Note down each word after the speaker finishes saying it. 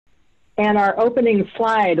And our opening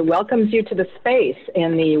slide welcomes you to the space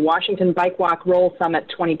in the Washington Bike Walk Roll Summit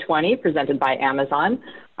 2020, presented by Amazon.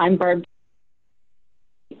 I'm Barb,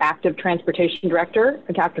 Active Transportation Director,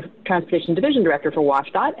 Active Transportation Division Director for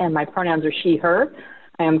WSDOT, and my pronouns are she, her.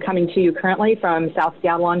 I am coming to you currently from South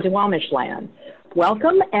Seattle on Duwamish land.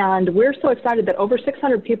 Welcome, and we're so excited that over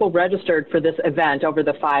 600 people registered for this event over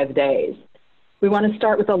the 5 days. We want to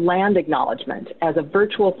start with a land acknowledgement. As a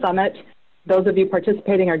virtual summit, those of you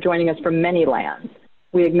participating are joining us from many lands.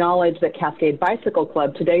 We acknowledge that Cascade Bicycle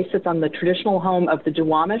Club today sits on the traditional home of the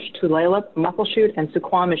Duwamish, Tulalip, Muckleshoot, and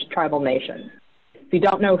Suquamish tribal nations. If you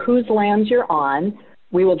don't know whose lands you're on,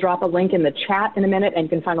 we will drop a link in the chat in a minute, and you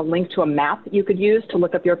can find a link to a map you could use to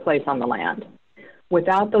look up your place on the land.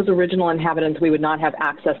 Without those original inhabitants, we would not have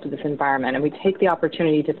access to this environment, and we take the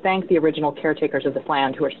opportunity to thank the original caretakers of this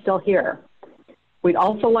land who are still here. We'd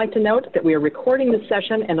also like to note that we are recording this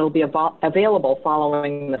session and it'll be available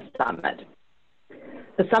following the summit.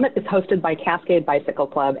 The summit is hosted by Cascade Bicycle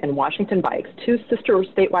Club and Washington Bikes, two sister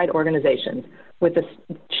statewide organizations with the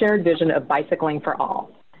shared vision of bicycling for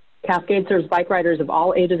all. Cascade serves bike riders of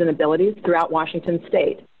all ages and abilities throughout Washington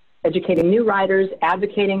state, educating new riders,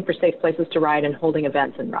 advocating for safe places to ride, and holding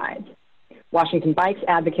events and rides. Washington Bikes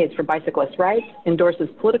advocates for bicyclist rights, endorses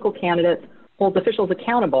political candidates, holds officials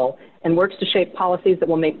accountable, and works to shape policies that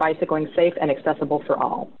will make bicycling safe and accessible for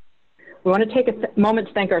all. We want to take a moment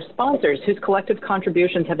to thank our sponsors, whose collective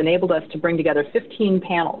contributions have enabled us to bring together 15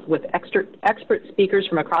 panels with expert speakers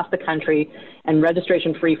from across the country and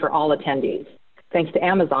registration free for all attendees. Thanks to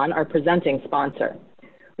Amazon, our presenting sponsor.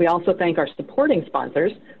 We also thank our supporting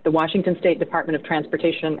sponsors, the Washington State Department of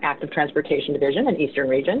Transportation Active Transportation Division and Eastern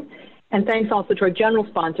Region, and thanks also to our general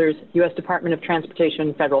sponsors, U.S. Department of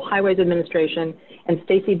Transportation, Federal Highways Administration, and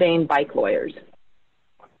Stacey Bain Bike Lawyers.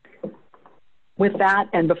 With that,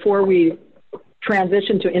 and before we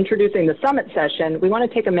transition to introducing the summit session, we want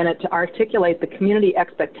to take a minute to articulate the community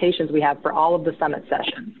expectations we have for all of the summit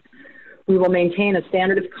sessions. We will maintain a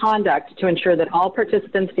standard of conduct to ensure that all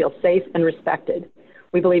participants feel safe and respected.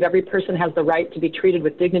 We believe every person has the right to be treated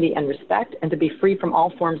with dignity and respect and to be free from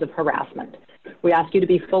all forms of harassment. We ask you to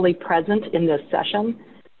be fully present in this session,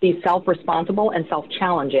 be self-responsible and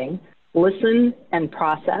self-challenging, listen and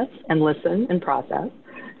process,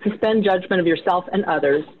 suspend judgment of yourself and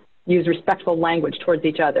others, use respectful language towards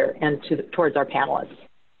each other and towards our panelists.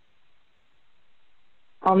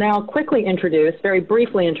 I'll now very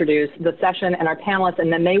briefly introduce the session and our panelists,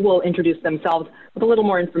 and then they will introduce themselves with a little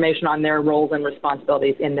more information on their roles and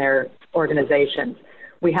responsibilities in their organizations.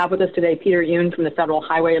 We have with us today Peter Yoon from the Federal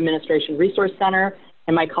Highway Administration Resource Center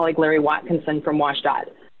and my colleague Larry Watkinson from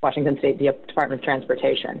WSDOT, Washington State Department of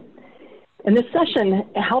Transportation. And this session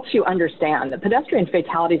helps you understand that pedestrian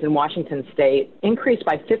fatalities in Washington State increased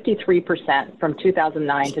by 53% from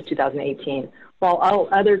 2009 to 2018, while all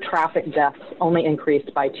other traffic deaths only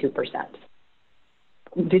increased by 2%.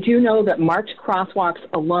 Did you know that marked crosswalks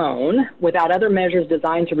alone, without other measures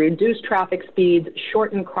designed to reduce traffic speeds,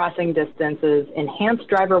 shorten crossing distances, enhance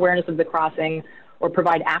driver awareness of the crossing, or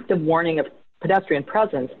provide active warning of pedestrian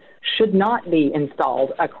presence, should not be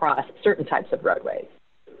installed across certain types of roadways?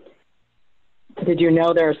 Did you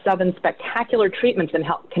know there are 7 spectacular treatments that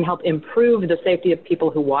can help improve the safety of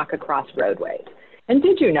people who walk across roadways? And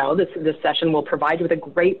did you know this session will provide you with a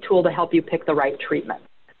great tool to help you pick the right treatment?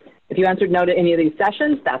 If you answered no to any of these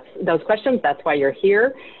questions, that's why you're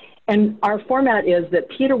here. And our format is that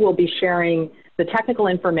Peter will be sharing the technical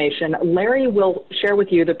information. Larry will share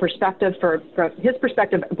with you the perspective from his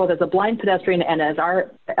perspective, both as a blind pedestrian and as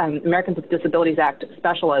our Americans with Disabilities Act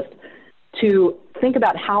specialist, to think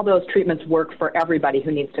about how those treatments work for everybody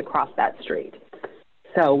who needs to cross that street.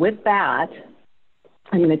 So with that,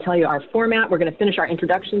 I'm going to tell you our format. We're going to finish our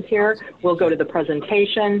introductions here. We'll go to the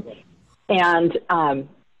presentation, and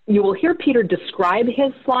you will hear Peter describe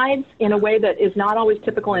his slides in a way that is not always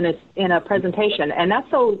typical in a presentation, and that's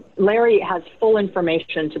so Larry has full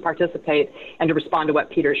information to participate and to respond to what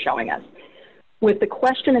Peter's showing us. With the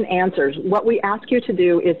question and answers, what we ask you to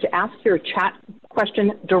do is to ask your chat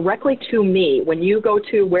question directly to me. When you go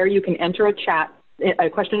to where you can enter a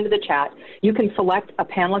question into the chat, you can select a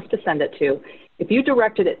panelist to send it to. If you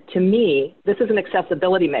directed it to me, this is an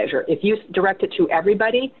accessibility measure. If you direct it to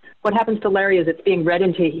everybody, what happens to Larry is it's being read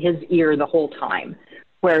into his ear the whole time,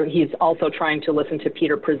 where he's also trying to listen to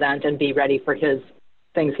Peter present and be ready for his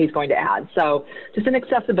things he's going to add. So just an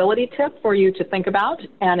accessibility tip for you to think about.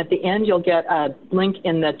 And at the end, you'll get a link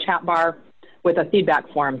in the chat bar with a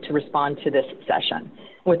feedback form to respond to this session.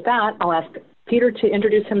 With that, I'll ask Peter to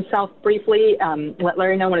introduce himself briefly, let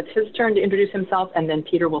Larry know when it's his turn to introduce himself, and then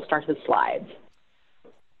Peter will start his slides.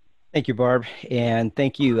 Thank you, Barb, and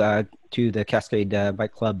thank you to the Cascade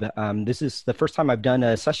Bike Club. This is the first time I've done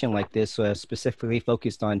a session like this, specifically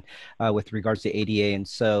focused on with regards to ADA. And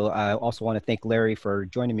so I also want to thank Larry for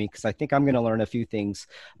joining me, because I think I'm going to learn a few things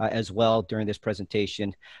as well during this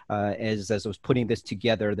presentation. As I was putting this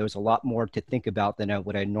together, there was a lot more to think about than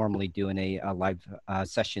what I normally do in a live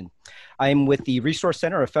session. I am with the Resource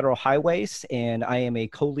Center of Federal Highways, and I am a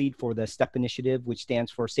co-lead for the STEP initiative, which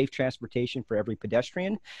stands for Safe Transportation for Every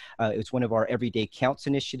Pedestrian. It's one of our Everyday Counts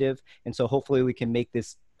initiative. And so hopefully we can make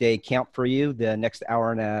this day count for you, the next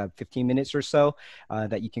hour and 15 minutes or so,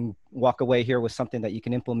 that you can walk away here with something that you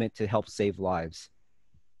can implement to help save lives.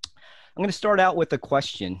 I'm going to start out with a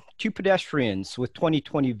question. Two pedestrians with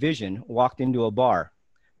 20/20 vision walked into a bar.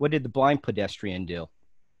 What did the blind pedestrian do?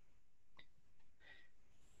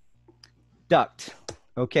 Ducked.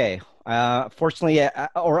 Okay. Fortunately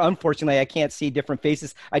or unfortunately, I can't see different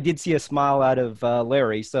faces. I did see a smile out of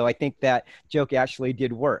Larry, so I think that joke actually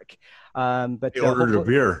did work. But he ordered a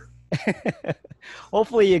beer.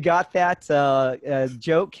 Hopefully you got that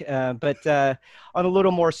joke. But on a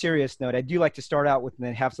little more serious note, I do like to start out with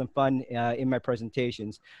and have some fun in my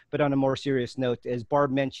presentations. But on a more serious note, as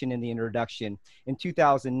Barb mentioned in the introduction, in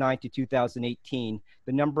 2009 to 2018,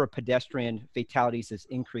 the number of pedestrian fatalities has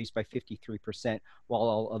increased by 53%, while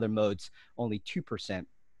all other modes only 2%.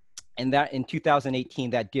 And that in 2018,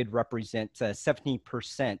 that did represent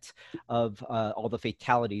 17% of all the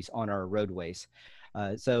fatalities on our roadways.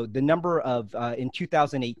 So the number of in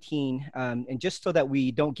 2018, and just so that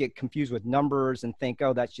we don't get confused with numbers and think,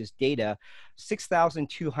 oh, that's just data,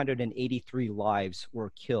 6,283 lives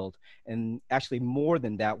were killed, and actually more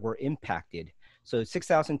than that were impacted. So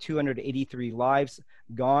 6,283 lives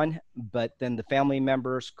gone, but then the family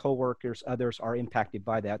members, coworkers, others are impacted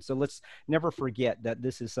by that. So let's never forget that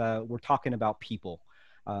this is, we're talking about people,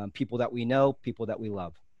 people that we know, people that we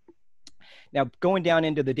love. Now, going down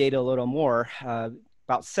into the data a little more,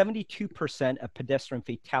 about 72% of pedestrian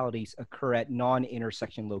fatalities occur at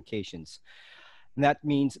non-intersection locations. And that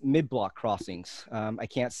means mid-block crossings. I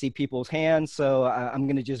can't see people's hands, so I'm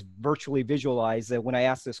going to just virtually visualize that when I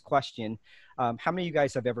ask this question. How many of you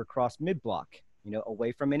guys have ever crossed mid-block,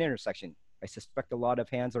 away from an intersection? I suspect a lot of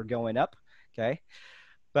hands are going up, okay?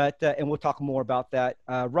 But, and we'll talk more about that.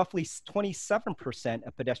 Roughly 27%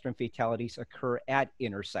 of pedestrian fatalities occur at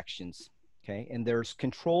intersections. Okay, and there's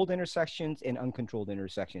controlled intersections and uncontrolled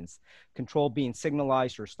intersections. Controlled being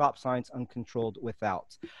signalized or stop signs, uncontrolled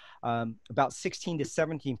without. About 16 to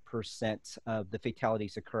 17% of the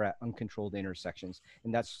fatalities occur at uncontrolled intersections,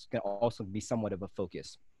 and that's going to also be somewhat of a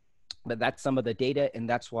focus. But that's some of the data, and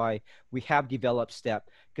that's why we have developed STEP,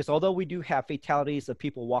 because although we do have fatalities of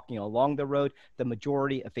people walking along the road, the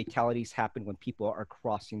majority of fatalities happen when people are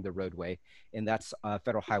crossing the roadway, and that's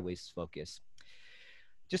Federal Highways focus.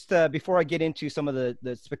 Just before I get into some of the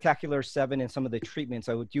Spectacular 7 and some of the treatments,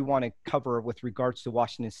 I do want to cover with regards to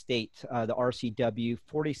Washington State, the RCW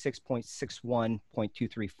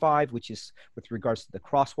 46.61.235, which is with regards to the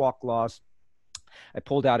crosswalk laws. I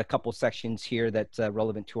pulled out a couple sections here that's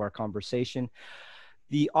relevant to our conversation.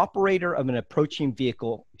 The operator of an approaching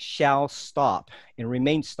vehicle shall stop and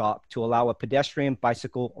remain stopped to allow a pedestrian,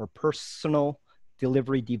 bicycle, or personal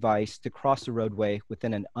delivery device to cross the roadway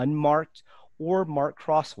within an unmarked or marked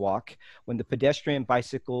crosswalk when the pedestrian,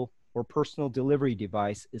 bicycle, or personal delivery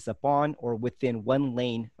device is upon or within one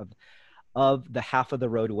lane of the half of the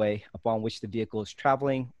roadway upon which the vehicle is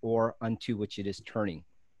traveling or unto which it is turning.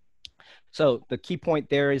 So the key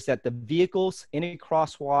point there is that the vehicles in a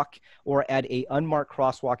crosswalk or at an unmarked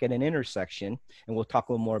crosswalk at an intersection, and we'll talk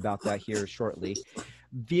a little more about that here shortly,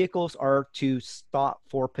 vehicles are to stop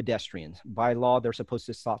for pedestrians. By law, they're supposed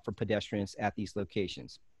to stop for pedestrians at these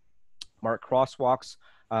locations. Marked crosswalks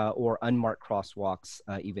or unmarked crosswalks,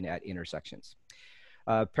 even at intersections.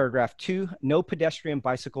 Paragraph 2, no pedestrian,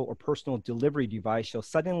 bicycle, or personal delivery device shall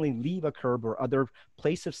suddenly leave a curb or other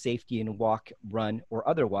place of safety and walk, run, or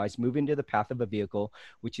otherwise move into the path of a vehicle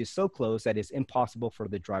which is so close that it's impossible for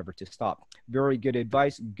the driver to stop. Very good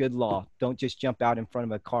advice, good law. Don't just jump out in front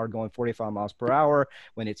of a car going 45 miles per hour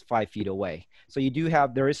when it's 5 feet away. So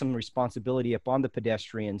there is some responsibility upon the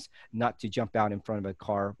pedestrians not to jump out in front of a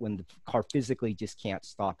car when the car physically just can't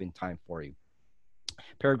stop in time for you.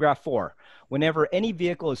 Paragraph 4, whenever any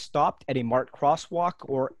vehicle is stopped at a marked crosswalk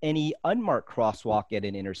or any unmarked crosswalk at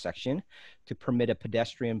an intersection to permit a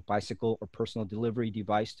pedestrian, bicycle, or personal delivery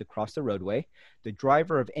device to cross the roadway, the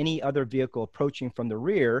driver of any other vehicle approaching from the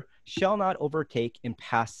rear shall not overtake and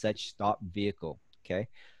pass such stopped vehicle. Okay,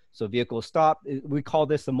 so vehicle stop, we call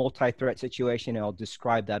this a multi-threat situation, and I'll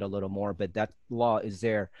describe that a little more, but that law is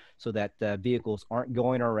there so that vehicles aren't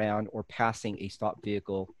going around or passing a stopped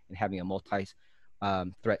vehicle and having a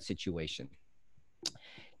threat situation.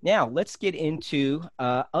 Now, let's get into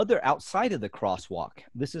other outside of the crosswalk.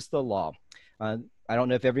 This is the law. I don't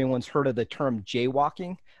know if everyone's heard of the term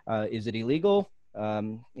jaywalking. Is it illegal?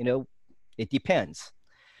 It depends.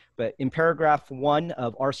 But in paragraph 1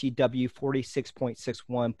 of RCW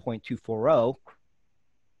 46.61.240,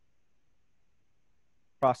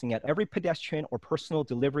 crossing at every pedestrian or personal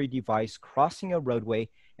delivery device crossing a roadway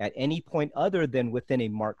at any point other than within a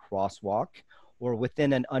marked crosswalk or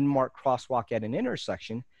within an unmarked crosswalk at an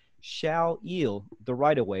intersection shall yield the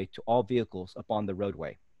right-of-way to all vehicles upon the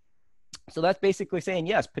roadway. So that's basically saying,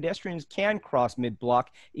 yes, pedestrians can cross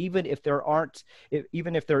mid-block, even if there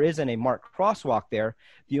isn't a marked crosswalk there.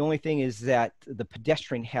 The only thing is that the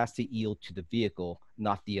pedestrian has to yield to the vehicle,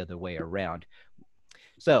 not the other way around.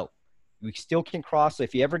 So we still can cross. So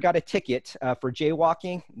if you ever got a ticket for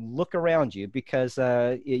jaywalking, look around you, because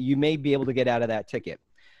you may be able to get out of that ticket.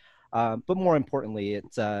 But more importantly,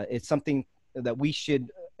 it's something that we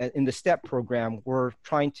should, in the STEP program, we're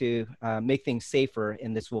trying to make things safer,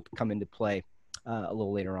 and this will come into play a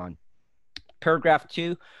little later on. Paragraph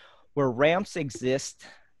 2, where ramps exist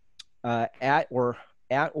at or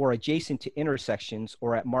adjacent to intersections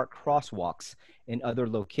or at marked crosswalks in other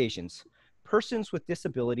locations, persons with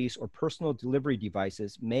disabilities or personal delivery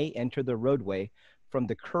devices may enter the roadway from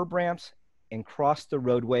the curb ramps and cross the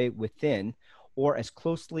roadway within or as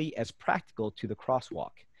closely as practical to the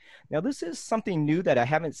crosswalk. Now, this is something new that I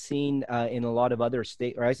haven't seen in a lot of other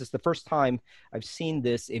states, or this is the first time I've seen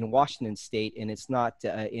this in Washington state, and it's not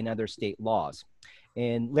in other state laws.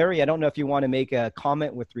 And Larry, I don't know if you want to make a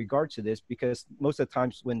comment with regard to this, because most of the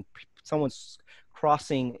times when someone's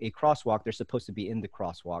crossing a crosswalk, they're supposed to be in the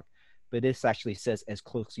crosswalk, but this actually says as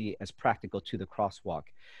closely as practical to the crosswalk.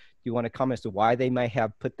 Do you want to comment as to why they might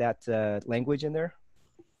have put that language in there?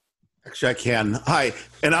 Actually, I can. Hi,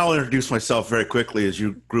 and I'll introduce myself very quickly as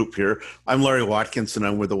you group here. I'm Larry Watkinson.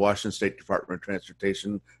 I'm with the Washington State Department of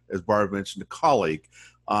Transportation, as Barb mentioned, a colleague.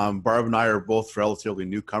 Barb and I are both relatively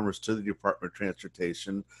newcomers to the Department of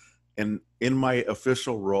Transportation. And in my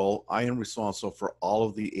official role, I am responsible for all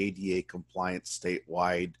of the ADA compliance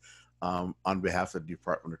statewide on behalf of the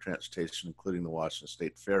Department of Transportation, including the Washington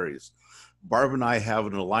State Ferries. Barb and I have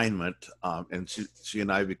an alignment, and she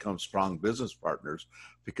and I become strong business partners,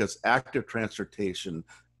 because active transportation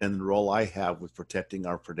and the role I have with protecting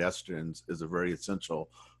our pedestrians is a very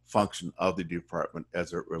essential function of the department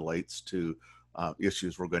as it relates to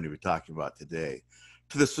issues we're going to be talking about today.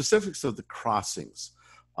 To the specifics of the crossings,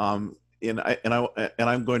 and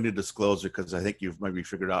I'm going to disclose it because I think you've maybe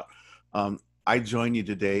figured out. I join you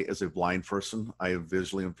today as a blind person. I am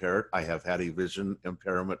visually impaired. I have had a vision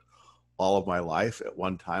impairment all of my life. At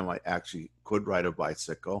one time, I actually could ride a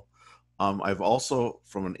bicycle. I've also,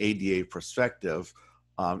 from an ADA perspective,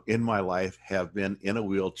 in my life, have been in a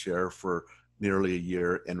wheelchair for nearly a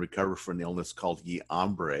year and recovered from an illness called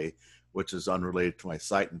Guillain-Barré, which is unrelated to my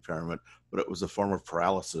sight impairment, but it was a form of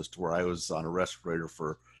paralysis to where I was on a respirator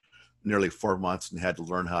for nearly 4 months and had to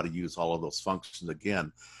learn how to use all of those functions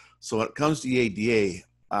again. So when it comes to the ADA,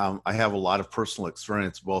 I have a lot of personal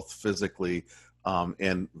experience, both physically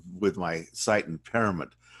and with my sight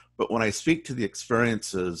impairment. But when I speak to the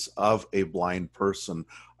experiences of a blind person,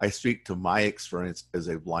 I speak to my experience as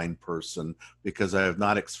a blind person, because I have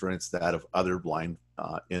not experienced that of other blind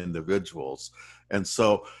individuals. And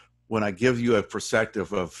so when I give you a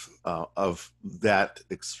perspective of that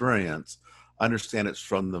experience, understand it's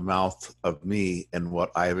from the mouth of me and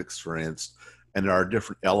what I have experienced. And there are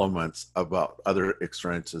different elements about other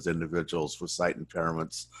experiences individuals with sight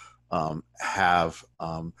impairments have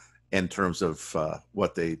in terms of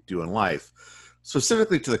what they do in life.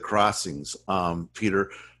 Specifically to the crossings, Peter,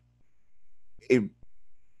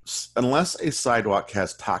 unless a sidewalk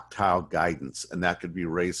has tactile guidance, and that could be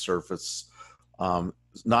raised surface,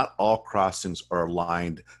 not all crossings are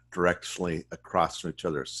aligned directionally across from each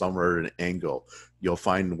other. Some are at an angle. You'll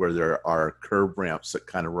find where there are curb ramps that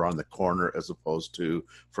kind of are on the corner as opposed to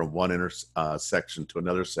from one section to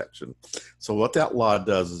another section. So what that law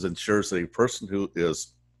does is ensures that a person who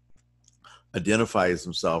identifies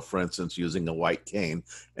himself, for instance, using a white cane,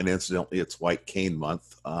 and incidentally, it's White Cane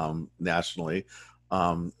Month nationally,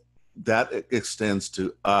 that extends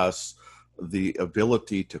to us the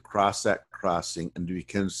ability to cross that crossing and to be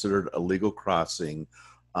considered a legal crossing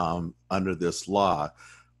under this law.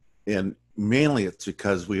 And mainly it's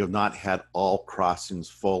because we have not had all crossings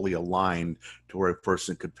fully aligned to where a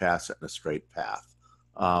person could pass it in a straight path.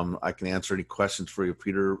 I can answer any questions for you,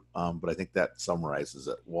 Peter, but I think that summarizes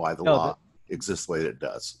it, why the law exists the way that it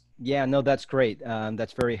does. Yeah, no, that's great.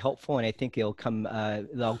 That's very helpful, and I think they'll come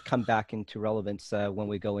back into relevance when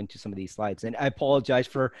we go into some of these slides. And I apologize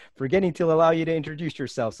for forgetting to allow you to introduce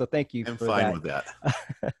yourself. So thank you I'm for fine that. with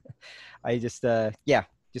that. I just yeah,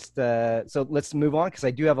 just so let's move on because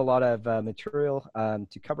I do have a lot of material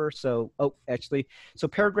to cover. So actually, so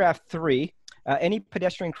paragraph 3. Any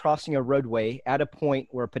pedestrian crossing a roadway at a point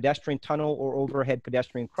where a pedestrian tunnel or overhead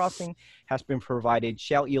pedestrian crossing has been provided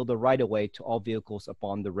shall yield a right-of-way to all vehicles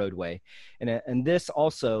upon the roadway. And this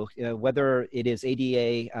also, whether it is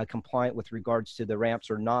ADA compliant with regards to the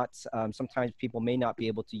ramps or not, sometimes people may not be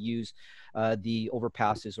able to use the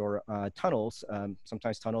overpasses or tunnels.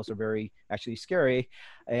 Sometimes tunnels are very actually scary.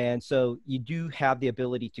 And so you do have the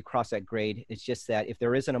ability to cross that grade. It's just that if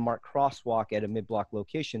there isn't a marked crosswalk at a mid-block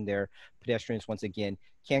location there, pedestrians, once again,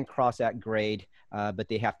 can cross that grade, but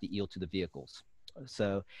they have to yield to the vehicles.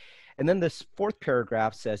 So, and then this 4th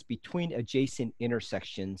paragraph says, between adjacent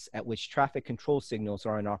intersections at which traffic control signals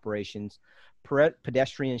are in operations,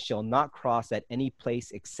 pedestrians shall not cross at any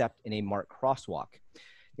place except in a marked crosswalk.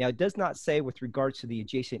 Now, it does not say with regards to the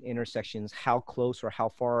adjacent intersections how close or how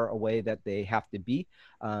far away that they have to be.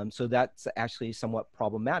 So that's actually somewhat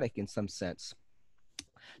problematic in some sense.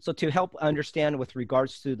 So to help understand with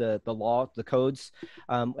regards to the law, the codes,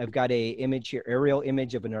 I've got a image here, aerial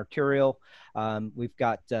image of an arterial. We've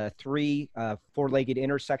got 3 four-legged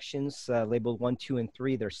intersections labeled 1, 2, and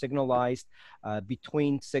 3. They're signalized.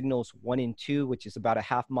 Between signals 1 and 2, which is about a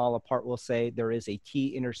half mile apart, we'll say, there is a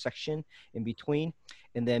T intersection in between.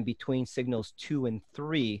 And then between signals 2 and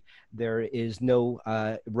 3, there is no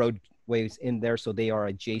roadways in there, so they are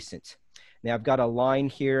adjacent. Now I've got a line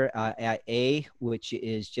here at A, which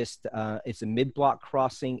is just, it's a mid-block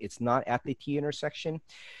crossing. It's not at the T intersection.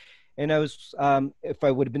 And I was, if I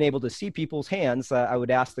would have been able to see people's hands, I would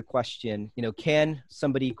ask the question, you know, can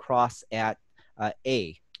somebody cross at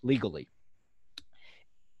A legally?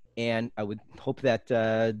 And I would hope that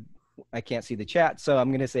I can't see the chat. So I'm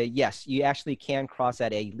going to say, yes, you actually can cross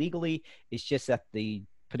at A legally. It's just that the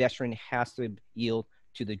pedestrian has to yield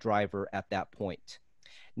to the driver at that point.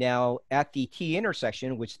 Now, at the T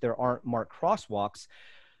intersection, which there aren't marked crosswalks,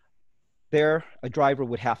 there a driver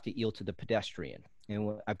would have to yield to the pedestrian.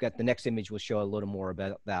 And I've got the next image will show a little more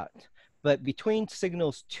about that. But between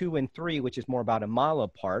signals 2 and 3, which is more about a mile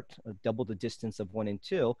apart, double the distance of 1 and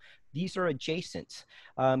 2, these are adjacent.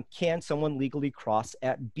 Can someone legally cross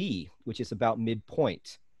at B, which is about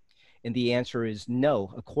midpoint? And the answer is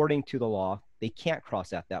no. According to the law, they can't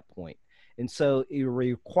cross at that point. And so you're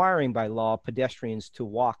requiring by law pedestrians to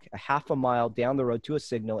walk a half a mile down the road to a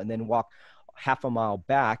signal and then walk half a mile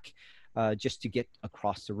back just to get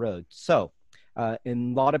across the road. So,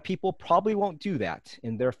 and a lot of people probably won't do that.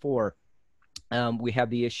 And therefore, we have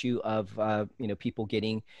the issue of, you know, people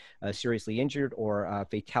getting seriously injured or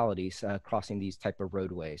fatalities crossing these type of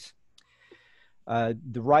roadways.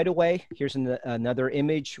 The right-of-way, here's another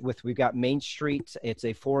image with, we've got Main Street. It's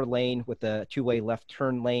a 4-lane with a 2-way left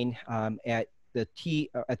turn lane at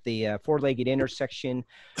the four-legged intersection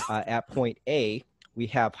at point A. We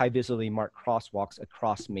have high visibility marked crosswalks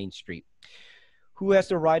across Main Street. Who has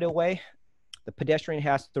the right-of-way? The pedestrian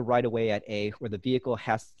has the right-of-way at A, where the vehicle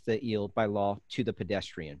has to yield by law to the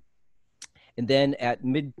pedestrian. And then at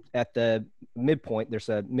the midpoint, there's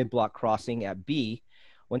a mid-block crossing at B.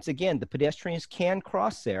 Once again, the pedestrians can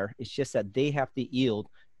cross there. It's just that they have to yield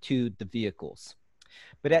to the vehicles.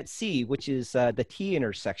 But at C, which is the T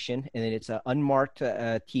intersection, and it's an unmarked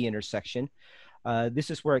T intersection, this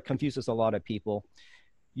is where it confuses a lot of people.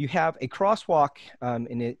 You have a crosswalk,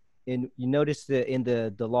 and you notice that in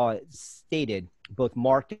the law it's stated both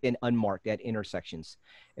marked and unmarked at intersections.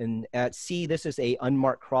 And at C, this is a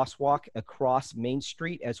unmarked crosswalk across Main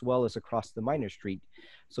Street as well as across the minor street.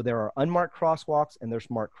 So there are unmarked crosswalks and there's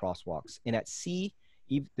marked crosswalks. And at C,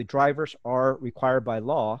 the drivers are required by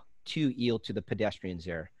law to yield to the pedestrians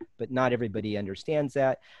there, but not everybody understands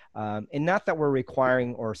that. And not that we're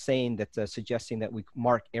requiring or saying that, suggesting that we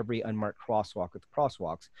mark every unmarked crosswalk with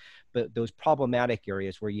crosswalks, but those problematic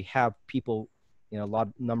areas where you have people, you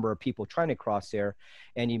know, number of people trying to cross there,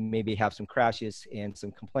 and you maybe have some crashes and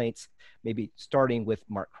some complaints, maybe starting with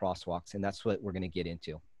marked crosswalks, and that's what we're going to get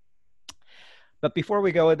into. But before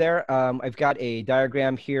we go there, I've got a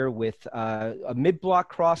diagram here with a mid-block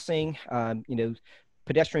crossing. You know,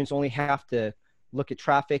 pedestrians only have to look at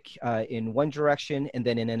traffic in one direction and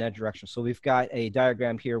then in another direction. So we've got a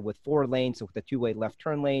diagram here with 4 lanes with a 2-way left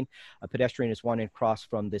turn lane. A pedestrian is wanting to cross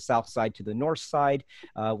from the south side to the north side.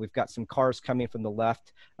 We've got some cars coming from the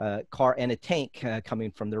left, car and a tank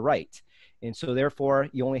coming from the right. And so therefore,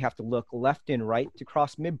 you only have to look left and right to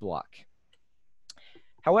cross mid-block.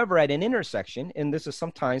 However, at an intersection, and this is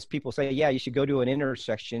sometimes people say, yeah, you should go to an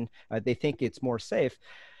intersection. They think it's more safe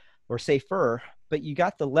or safer, but you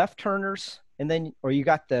got the left turners and then, or you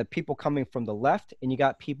got the people coming from the left and you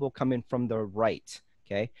got people coming from the right.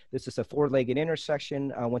 Okay, this is a four-legged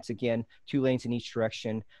intersection. Once again, 2 lanes in each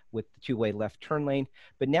direction with the two-way left turn lane.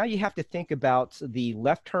 But now you have to think about the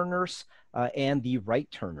left turners and the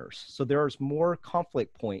right turners. So there's more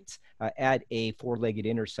conflict points at a four-legged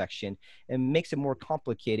intersection and makes it more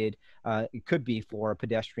complicated. It could be for a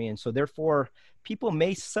pedestrian. So therefore, people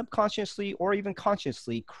may subconsciously or even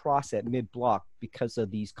consciously cross at mid-block because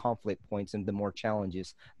of these conflict points and the more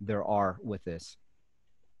challenges there are with this.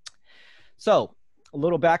 So a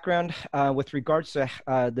little background with regards to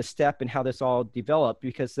the STEP and how this all developed,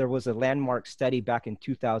 because there was a landmark study back in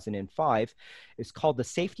 2005. It's called the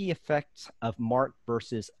Safety Effects of Marked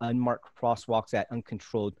versus Unmarked Crosswalks at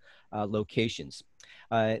Uncontrolled Locations.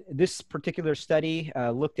 This particular study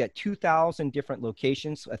looked at 2,000 different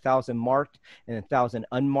locations, 1,000 marked and 1,000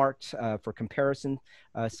 unmarked for comparison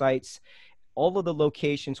sites. All of the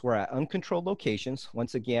locations were at uncontrolled locations.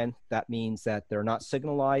 Once again, that means that they're not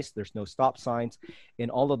signalized, there's no stop signs,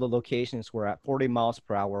 and all of the locations were at 40 miles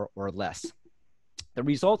per hour or less. The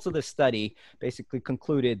results of the study basically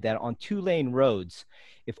concluded that on 2-lane roads,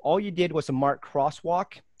 if all you did was a marked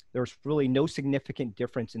crosswalk, there was really no significant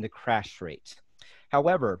difference in the crash rate.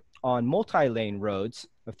 However, on multi-lane roads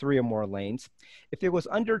of 3 or more lanes, if it was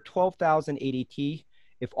under 12,000 ADT,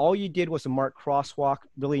 if all you did was a marked crosswalk,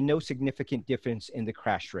 really no significant difference in the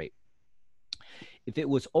crash rate. If it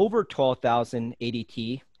was over 12,000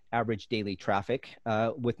 ADT, average daily traffic,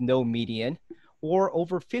 with no median, or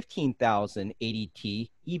over 15,000 ADT,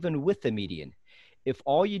 even with the median, if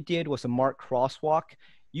all you did was a marked crosswalk,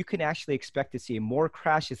 you can actually expect to see more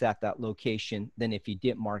crashes at that location than if you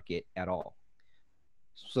didn't mark it at all.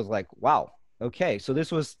 So it's like, wow, okay, so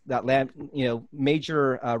this was that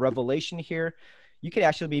major revelation here. You could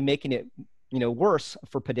actually be making it, worse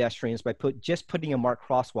for pedestrians by just putting a marked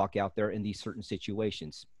crosswalk out there in these certain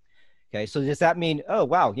situations. Okay, so does that mean, oh,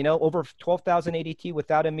 wow, over 12,000 ADT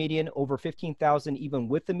without a median, over 15,000 even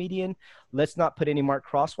with the median, let's not put any marked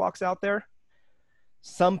crosswalks out there?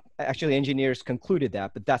 Some actually engineers concluded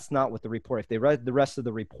that, but that's not what the report, if they read the rest of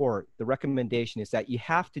the report, the recommendation is that you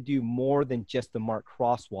have to do more than just the marked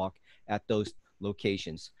crosswalk at those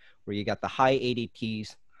locations where you got the high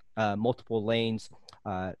ADTs, multiple lanes,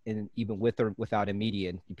 and even with or without a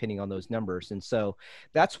median, depending on those numbers. And so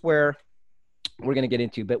that's where we're going to get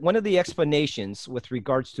into. But one of the explanations with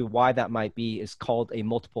regards to why that might be is called a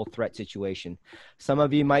multiple threat situation. Some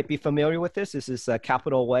of you might be familiar with this. This is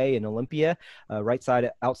Capitol Way in Olympia,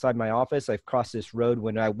 outside my office. I've crossed this road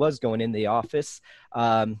when I was going in the office,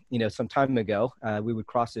 some time ago. We would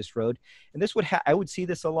cross this road, and this I would see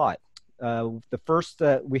this a lot. The first,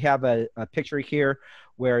 we have a picture here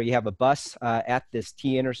where you have a bus at this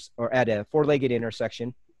or at a four-legged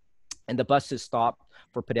intersection, and the bus is stopped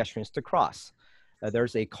for pedestrians to cross.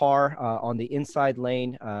 There's a car on the inside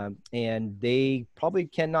lane, and they probably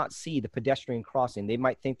cannot see the pedestrian crossing. They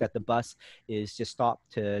might think that the bus is just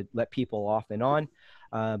stopped to let people off and on,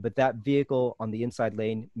 but that vehicle on the inside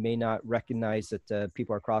lane may not recognize that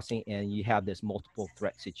people are crossing, and you have this multiple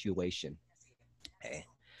threat situation. Okay.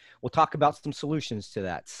 We'll talk about some solutions to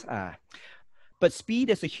that. But speed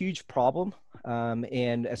is a huge problem,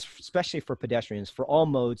 and especially for pedestrians, for all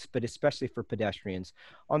modes, but especially for pedestrians.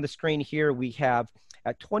 On the screen here, we have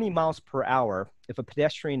at 20 miles per hour, if a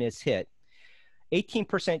pedestrian is hit,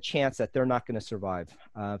 18% chance that they're not going to survive.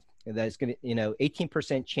 That is going to,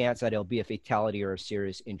 18% chance that it'll be a fatality or a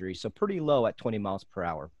serious injury. So pretty low at 20 miles per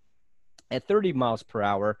hour. At 30 miles per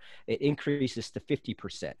hour, it increases to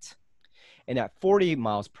 50%. And at 40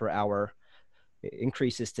 miles per hour, it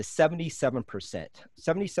increases to 77%.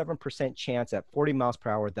 77% chance at 40 miles per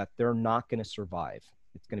hour that they're not going to survive.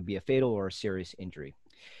 It's going to be a fatal or a serious injury.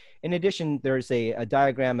 In addition, there's a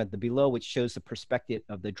diagram at the below which shows the perspective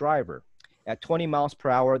of the driver. At 20 miles per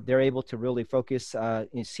hour, they're able to really focus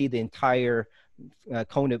and see the entire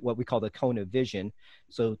cone of what we call the cone of vision.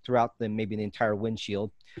 So throughout maybe the entire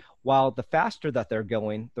windshield. While the faster that they're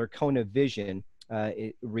going, their cone of vision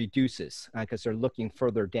it reduces because they're looking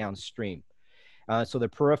further downstream. So the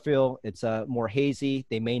peripheral, it's more hazy.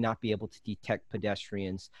 They may not be able to detect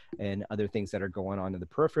pedestrians and other things that are going on in the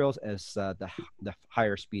peripherals as the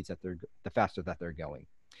higher speeds the faster that they're going.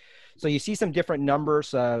 So you see some different numbers,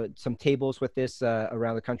 some tables with this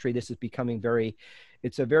around the country. This is becoming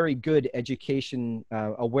it's a very good education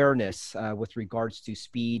awareness with regards to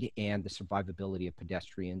speed and the survivability of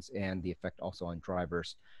pedestrians and the effect also on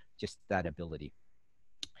drivers, just that ability.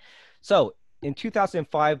 So in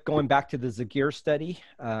 2005, going back to the Zagier study,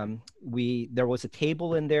 there was a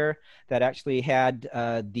table in there that actually had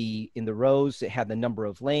in the rows, it had the number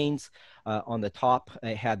of lanes. On the top,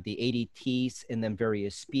 it had the ADTs and then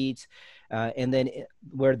various speeds. And then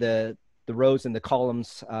where the rows and the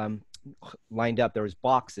columns lined up, there was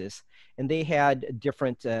boxes, and they had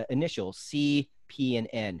different initials, C, P, and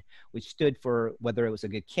N, which stood for whether it was a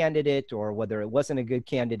good candidate or whether it wasn't a good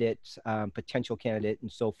candidate, potential candidate,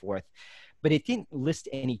 and so forth. But it didn't list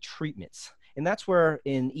any treatments. And that's where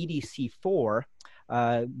in EDC4,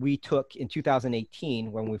 we took in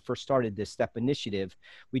 2018, when we first started this STEP initiative,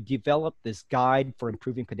 we developed this guide for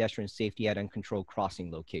improving pedestrian safety at uncontrolled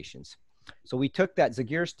crossing locations. So we took that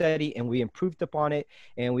Zagier study and we improved upon it,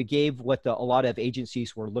 and we gave what a lot of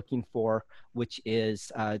agencies were looking for, which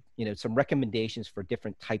is some recommendations for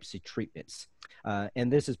different types of treatments.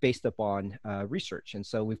 And this is based upon research. And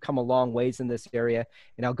so we've come a long ways in this area,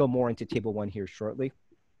 and I'll go more into table 1 here shortly.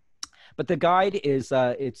 But the guide is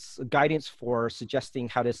it's guidance for suggesting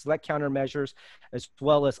how to select countermeasures, as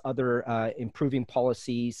well as other improving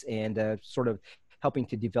policies and sort of helping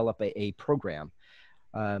to develop a program.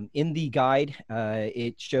 In the guide,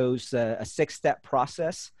 it shows a 6-step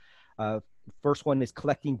process. First one is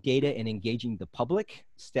collecting data and engaging the public.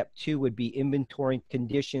 Step 2 would be inventorying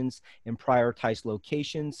conditions and prioritize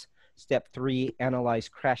locations. Step 3, analyze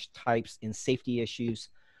crash types and safety issues.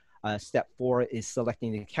 Step 4 is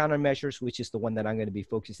selecting the countermeasures, which is the one that I'm going to be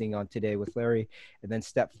focusing on today with Larry. And then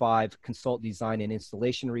step 5, consult design and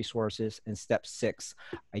installation resources. And step 6,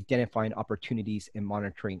 identifying opportunities and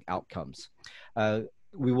monitoring outcomes.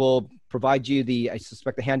 We will provide you I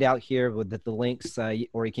suspect the handout here with the links,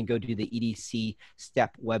 or you can go to the EDC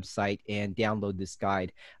STEP website and download this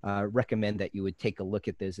guide. Recommend that you would take a look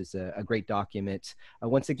at this. It's a great document.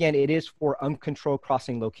 Once again, it is for uncontrolled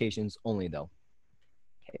crossing locations only though.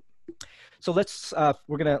 So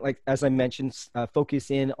we're gonna, like, as I mentioned, focus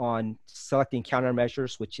in on selecting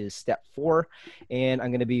countermeasures, which is step 4. And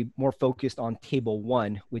I'm gonna be more focused on table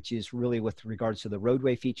 1, which is really with regards to the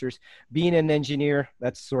roadway features. Being an engineer,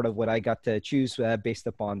 that's sort of what I got to choose based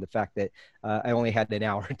upon the fact that I only had an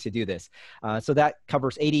hour to do this. So that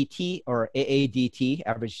covers ADT or AADT,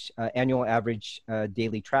 annual average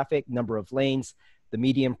daily traffic, number of lanes, the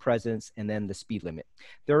median presence, and then the speed limit.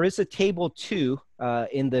 There is a table 2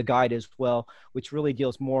 in the guide as well, which really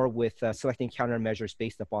deals more with selecting countermeasures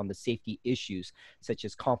based upon the safety issues, such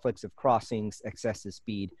as conflicts of crossings, excessive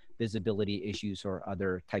speed, visibility issues, or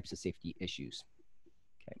other types of safety issues.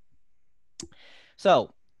 Okay.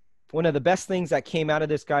 So one of the best things that came out of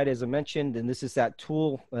this guide, as I mentioned, and this is that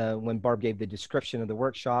tool when Barb gave the description of the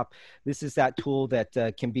workshop, this is that tool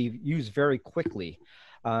that can be used very quickly.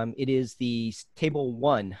 It is the table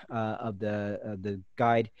 1 of the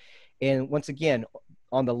guide. And once again,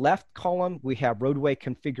 on the left column, we have roadway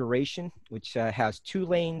configuration, which has 2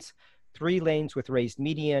 lanes, 3 lanes with raised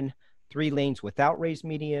median, 3 lanes without raised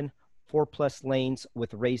median, 4+ lanes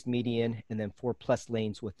with raised median, and then 4+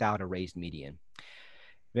 lanes without a raised median.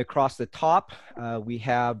 And across the top, we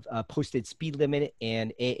have posted speed limit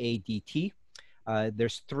and AADT.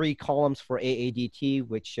 There's 3 columns for AADT,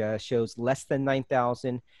 which shows less than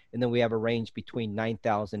 9,000. And then we have a range between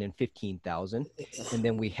 9,000 and 15,000. And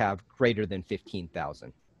then we have greater than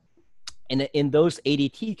 15,000. And in those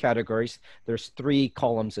ADT categories, there's 3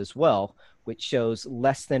 columns as well, which shows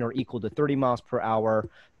less than or equal to 30 miles per hour,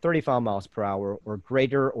 35 miles per hour, or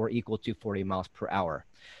greater or equal to 40 miles per hour.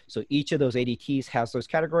 So each of those ADTs has those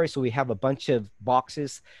categories. So we have a bunch of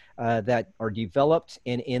boxes that are developed,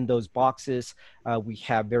 and in those boxes, we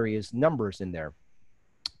have various numbers in there.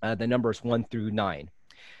 The numbers 1 through 9.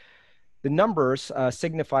 The numbers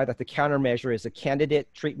signify that the countermeasure is a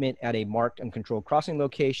candidate treatment at a marked uncontrolled crossing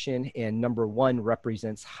location, and number 1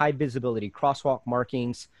 represents high visibility crosswalk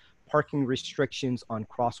markings, parking restrictions on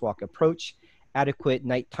crosswalk approach, adequate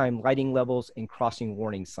nighttime lighting levels, and crossing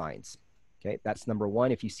warning signs. Okay, that's number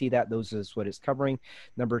 1. If you see that, those is what it's covering.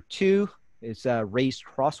 Number 2 is raised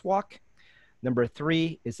crosswalk. Number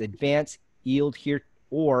 3 is advance, yield here,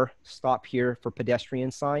 or stop here for pedestrian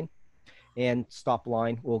sign, and stop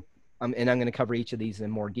line. And I'm going to cover each of these in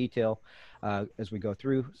more detail as we go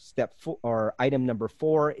through. Item number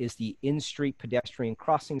 4 is the in-street pedestrian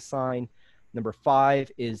crossing sign. Number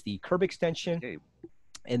 5 is the curb extension. Okay.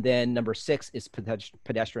 And then number 6 is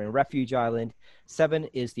pedestrian refuge island. 7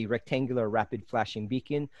 is the rectangular rapid flashing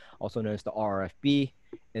beacon, also known as the RFB.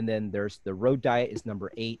 And then there's the road diet is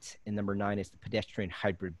number 8, and number 9 is the pedestrian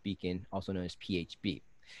hybrid beacon, also known as PHB.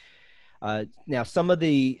 Now, some of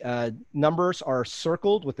the numbers are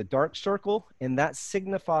circled with a dark circle, and that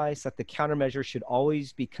signifies that the countermeasure should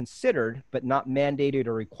always be considered, but not mandated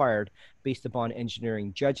or required based upon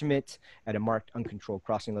engineering judgment at a marked uncontrolled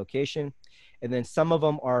crossing location. And then some of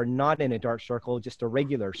them are not in a dark circle, just a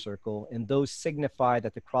regular circle, and those signify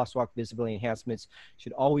that the crosswalk visibility enhancements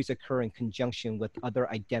should always occur in conjunction with other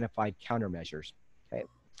identified countermeasures. Okay.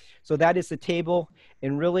 So that is the table,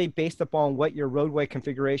 and really based upon what your roadway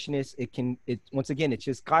configuration is, once again, it's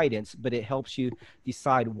just guidance, but it helps you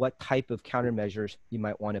decide what type of countermeasures you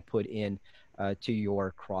might want to put in to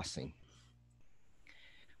your crossing.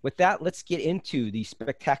 With that, let's get into the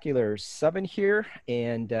spectacular 7 here,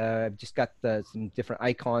 and I've just got some different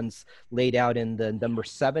icons laid out in the number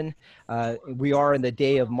 7. We are in the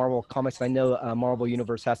day of Marvel Comics. I know Marvel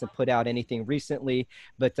Universe hasn't put out anything recently,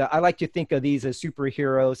 but I like to think of these as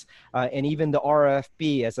superheroes, and even the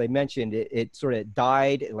RFB, as I mentioned, it sort of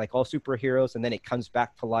died like all superheroes, and then it comes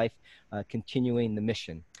back to life, continuing the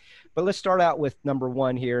mission. But let's start out with number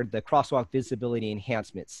 1 here, the crosswalk visibility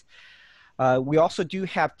enhancements. We also do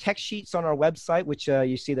have text sheets on our website, which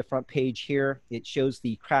you see the front page here. It shows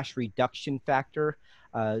the crash reduction factor.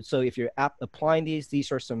 So if you're applying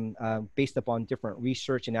these are some based upon different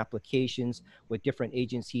research and applications what different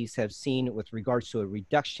agencies have seen with regards to a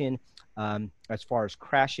reduction as far as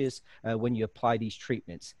crashes when you apply these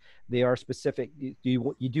treatments. They are specific.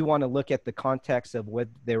 You do want to look at the context of what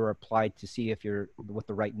they were applied to see if you're with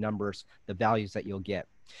the right numbers, the values that you'll get.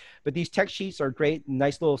 But these text sheets are great,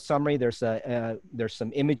 nice little summary. There's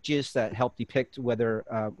some images that help depict whether,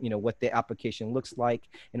 what the application looks like.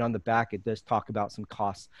 And on the back, it does talk about some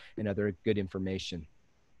costs and other good information.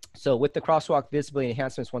 So with the crosswalk visibility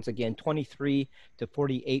enhancements, once again, 23 to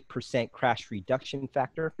 48% crash reduction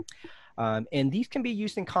factor. And these can be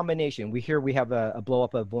used in combination. We have a blow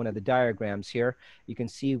up of one of the diagrams here. You can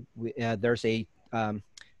see there's a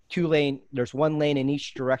there's 1 lane in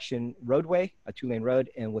each direction roadway, a 2-lane road,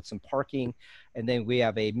 and with some parking. And then we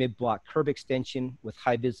have a mid-block curb extension with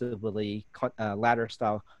high visibility ladder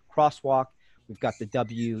style crosswalk. We've got the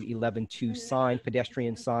W11-2 sign,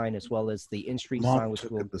 pedestrian sign, as well as the in-street sign. Which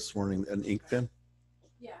took it this morning, an ink pen?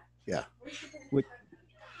 Yeah.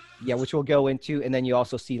 Which we'll go into. And then you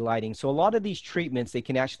also see lighting. So a lot of these treatments, they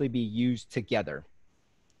can actually be used together.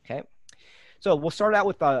 Okay. So we'll start out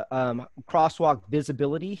with the crosswalk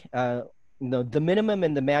visibility. The minimum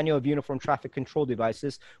in the Manual of Uniform Traffic Control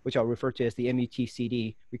Devices, which I'll refer to as the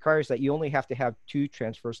MUTCD, requires that you only have to have 2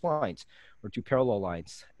 transverse lines or 2 parallel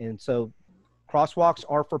lines. And so crosswalks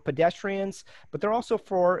are for pedestrians, but they're also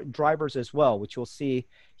for drivers as well, which you'll see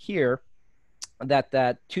here.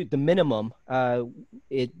 That to the minimum,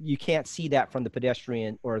 you can't see that from the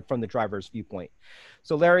pedestrian or from the driver's viewpoint.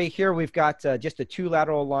 So Larry, here we've got just the 2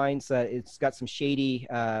 lateral lines. It's got some shady,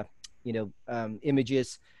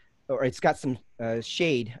 images, or it's got some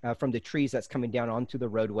shade from the trees that's coming down onto the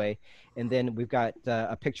roadway. And then we've got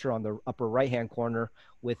a picture on the upper right-hand corner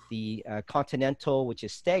with the Continental, which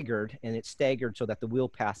is staggered, and it's staggered so that the wheel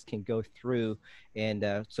paths can go through,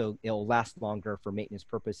 and so it'll last longer for maintenance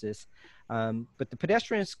purposes. But the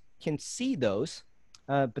pedestrians can see those,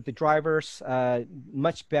 but the drivers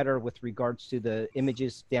much better with regards to the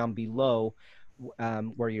images down below,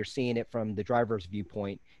 where you're seeing it from the driver's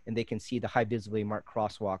viewpoint, and they can see the high visibility marked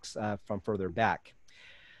crosswalks from further back.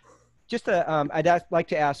 Just I'd like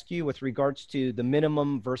to ask you with regards to the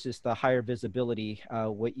minimum versus the higher visibility,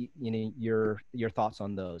 what your thoughts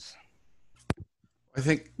on those? I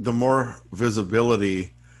think the more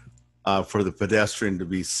visibility for the pedestrian to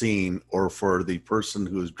be seen, or for the person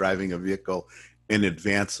who is driving a vehicle in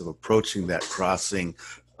advance of approaching that crossing,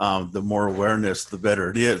 the more awareness, the better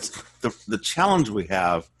it is. The challenge we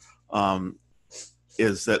have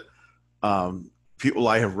is that people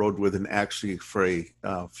I have rode with, and actually for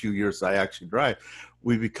a few years I actually drive,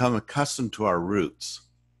 we become accustomed to our routes.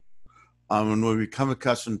 When we become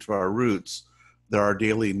accustomed to our routes, there are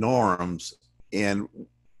daily norms. And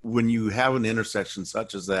when you have an intersection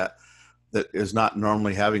such as that is not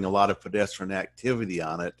normally having a lot of pedestrian activity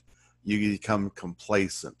on it, you become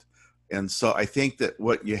complacent. And so I think that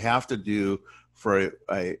what you have to do for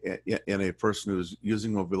a person who's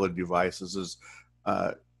using mobility devices is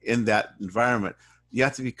in that environment, you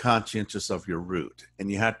have to be conscientious of your route, and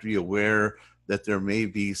you have to be aware that there may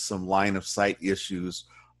be some line of sight issues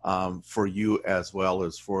for you as well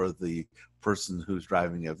as for the person who's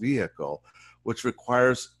driving a vehicle, which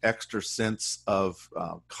requires extra sense of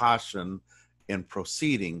caution in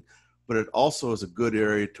proceeding. But it also is a good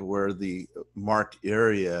area to where the marked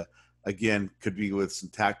area, again, could be with some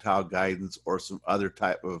tactile guidance or some other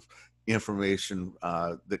type of information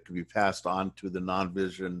that could be passed on to the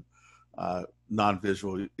non-vision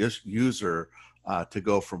non-visual user to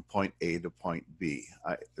go from point A to point B.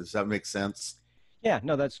 Does that make sense? Yeah,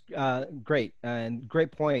 no, that's great and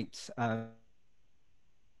great points.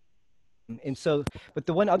 And so, but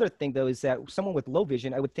the one other thing though is that someone with low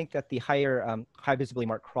vision, I would think that the high visibility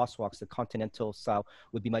marked crosswalks, the continental style,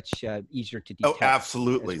 would be much easier to detect. Oh,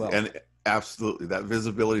 absolutely, as well. and absolutely that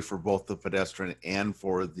visibility for both the pedestrian and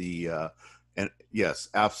for the and yes,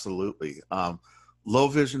 absolutely. Low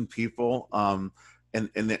vision people,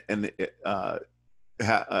 the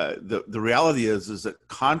reality is that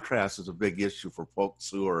contrast is a big issue for folks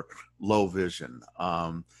who are low vision.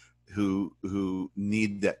 Who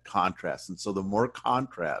need that contrast. And so the more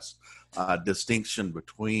contrast, distinction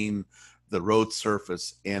between the road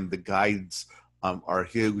surface and the guides are a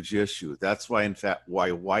huge issue. That's why, in fact,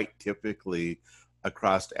 why white typically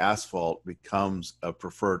across asphalt becomes a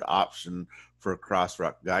preferred option for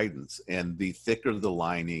crosswalk guidance. And the thicker the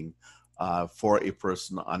lining for a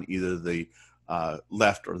person on either the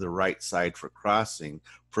left or the right side for crossing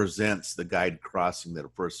presents the guide crossing that a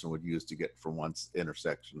person would use to get from one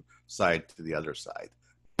intersection side to the other side.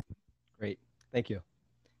 Great, thank you.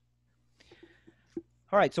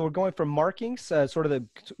 All right, so we're going from markings, we're going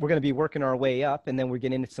to be working our way up, and then we're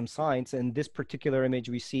getting into some signs. In this particular image,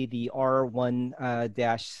 we see the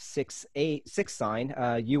R1-6 sign.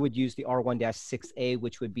 You would use the R1-6A,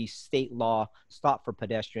 which would be state law stop for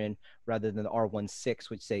pedestrian, rather than the R1-6,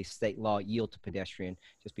 which say state law yield to pedestrian,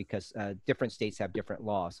 just because different states have different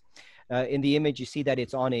laws. In the image, you see that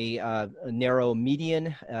it's on a narrow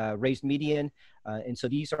median, raised median. And so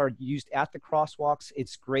these are used at the crosswalks.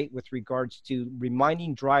 It's great with regards to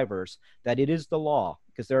reminding drivers that it is the law,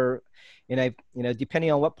 because they're,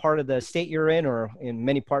 depending on what part of the state you're in, or in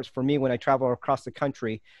many parts for me, when I travel across the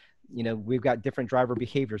country, we've got different driver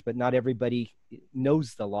behaviors, but not everybody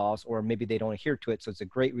knows the laws, or maybe they don't adhere to it. So it's a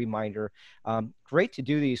great reminder. Great to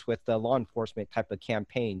do these with the law enforcement type of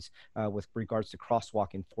campaigns with regards to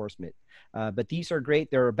crosswalk enforcement. But these are great.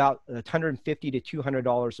 They're about $150 to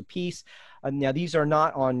 $200 a piece. Now these are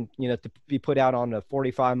not on, to be put out on a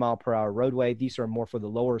 45-mile-per-hour roadway. These are more for the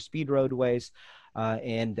lower speed roadways.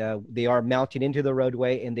 And they are mounted into the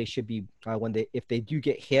roadway, and they should be, if they do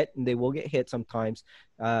get hit, and they will get hit sometimes,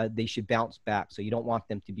 they should bounce back. So you don't want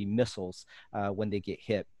them to be missiles when they get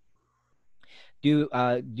hit. Do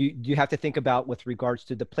you have to think about with regards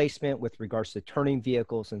to the placement, with regards to turning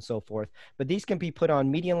vehicles and so forth. But these can be put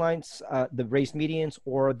on median lines, the raised medians,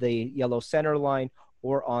 or the yellow center line,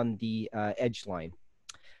 or on the edge line.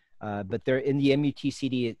 But they're in the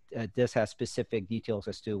MUTCD, it does have specific details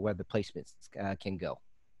as to where the placements can go.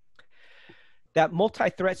 That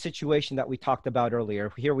multi-threat situation that we talked about earlier,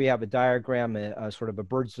 here we have a diagram, sort of a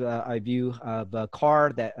bird's eye view of a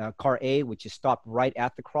car, car A, which is stopped right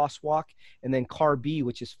at the crosswalk, and then car B,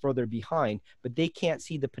 which is further behind, but they can't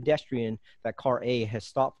see the pedestrian that car A has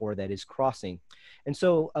stopped for that is crossing. And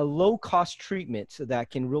so a low-cost treatment that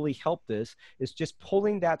can really help this is just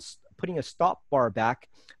putting a stop bar back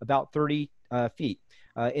about 30 feet.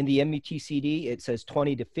 In the MUTCD, it says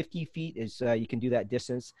 20 to 50 feet is you can do that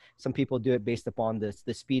distance. Some people do it based upon the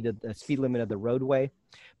speed limit of the roadway,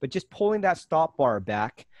 but just pulling that stop bar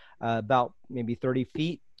back about maybe 30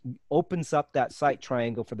 feet opens up that sight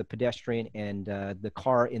triangle for the pedestrian and the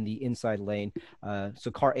car in the inside lane.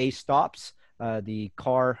 So car A stops, the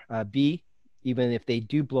car B, even if they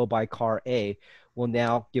do blow by car A, will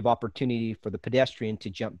now give opportunity for the pedestrian to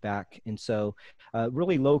jump back. And so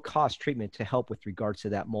really low cost treatment to help with regards to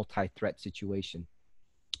that multi-threat situation.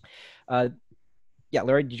 Yeah,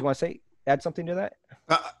 Larry, did you want to add something to that?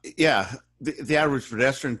 Yeah, the average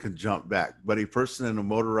pedestrian can jump back, but a person in a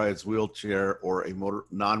motorized wheelchair or a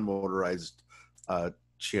non-motorized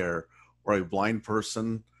chair, or a blind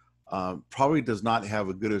person probably does not have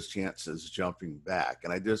a good as chance as jumping back.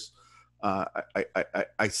 And I just,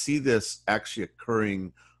 I see this actually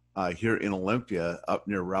occurring here in Olympia, up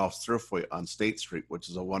near Ralph's Thriftway on State Street, which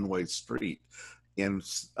is a one-way street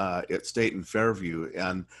at State and Fairview.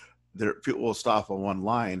 And people will stop on one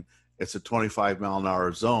line. It's a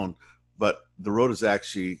 25-mile-an-hour zone, but the road is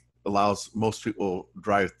actually allows most people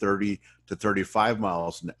drive 30 to 35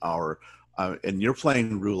 miles an hour, and you're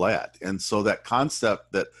playing roulette. And so that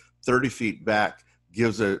concept that 30 feet back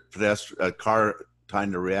gives a car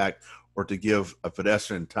time to react, or to give a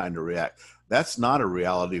pedestrian time to react, that's not a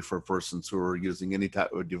reality for persons who are using any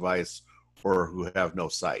type of device or who have no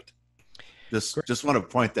sight. Just want to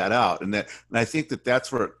point that out. And I think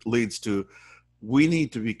that's where it leads to, we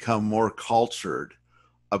need to become more cultured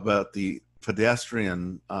about the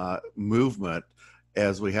pedestrian movement,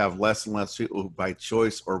 as we have less and less people who by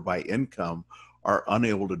choice or by income are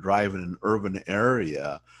unable to drive in an urban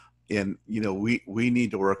area. and we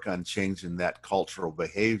need to work on changing that cultural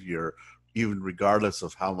behavior, even regardless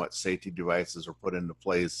of how much safety devices are put into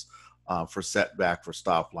place for setback, for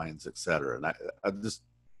stop lines, et cetera. And I just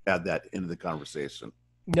add that into the conversation.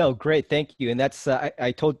 No, great. Thank you. And that's,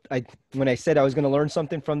 when I said I was going to learn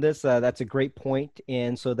something from this, that's a great point.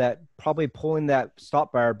 And so that probably pulling that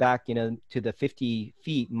stop bar back, to the 50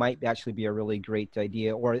 feet might actually be a really great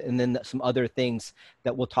idea. And then some other things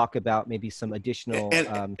that we'll talk about, maybe some additional.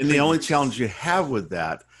 And the only challenge you have with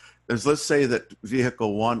that is, let's say that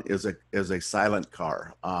vehicle one is a silent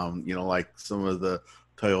car, like some of the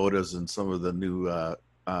Toyotas and some of the new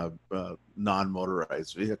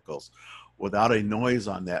non-motorized vehicles. Without a noise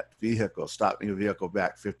on that vehicle, stopping a vehicle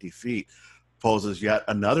back 50 feet poses yet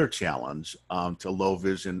another challenge to low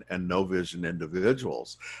vision and no vision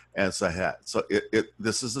individuals. And so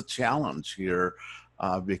this is a challenge here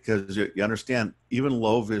because you understand, even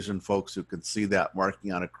low vision folks who can see that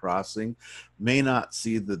marking on a crossing may not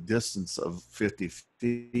see the distance of 50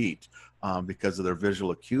 feet because of their visual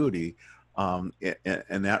acuity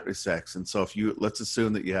in that respect. And so let's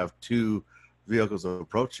assume that you have two vehicles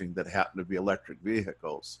approaching that happen to be electric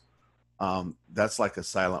vehicles. That's like a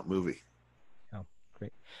silent movie. Oh,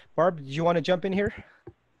 great. Barb, did you want to jump in here?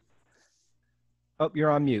 Oh,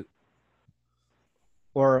 you're on mute.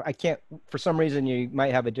 Or I can't, for some reason, you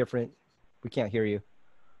might have we can't hear you.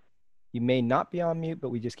 You may not be on mute, but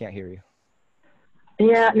we just can't hear you.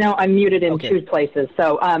 Yeah, no, I'm muted in two places.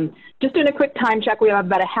 So just doing a quick time check. We have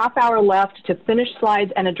about a half hour left to finish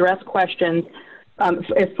slides and address questions.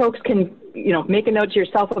 If folks can, make a note to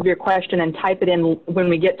yourself of your question and type it in when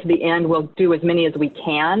we get to the end, we'll do as many as we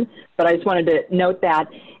can. But I just wanted to note that.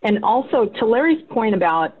 And also, to Larry's point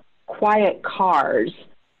about quiet cars,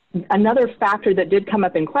 another factor that did come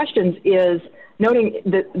up in questions is noting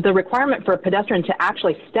the requirement for a pedestrian to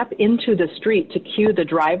actually step into the street to cue the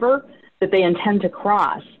driver that they intend to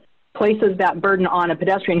cross places that burden on a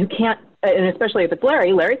pedestrian who can't, and especially if it's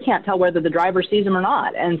Larry can't tell whether the driver sees him or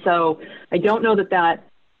not. And so I don't know that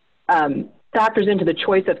factors into the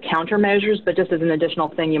choice of countermeasures, but just as an additional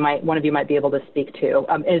thing one of you might be able to speak to.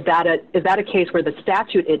 Is that a case where the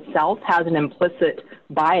statute itself has an implicit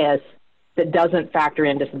bias that doesn't factor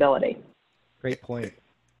in disability? Great point.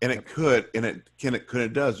 And it could, and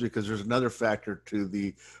it does, because there's another factor to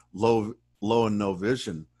the low and no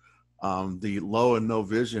vision. The low and no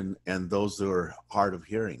vision and those who are hard of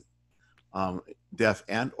hearing, deaf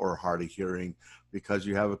and or hard of hearing, because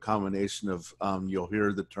you have a combination of, you'll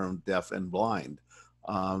hear the term deaf and blind,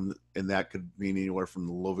 and that could mean anywhere from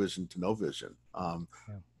low vision to no vision,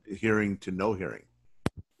 hearing to no hearing.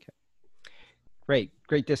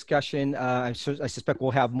 Great discussion. I suspect we'll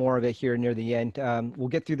have more of it here near the end. We'll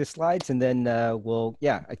get through the slides and then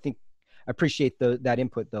I think I appreciate that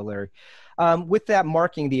input though, Larry. With that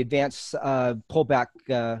marking, the advanced pullback,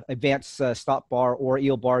 advanced stop bar or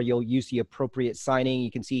yield bar, you'll use the appropriate signing.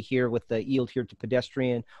 You can see here with the yield here to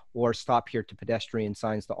pedestrian or stop here to pedestrian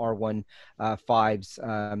signs, the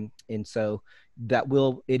R15s. And so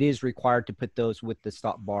it is required to put those with the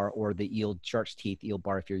stop bar or the yield shark's teeth yield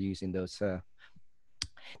bar if you're using those.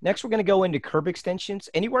 Next, we're going to go into curb extensions.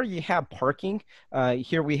 Anywhere you have parking,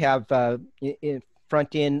 here we have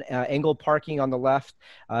front end angled parking on the left,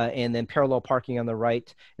 and then parallel parking on the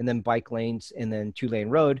right, and then bike lanes, and then 2-lane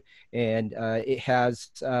road. And it has,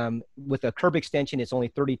 with a curb extension, it's only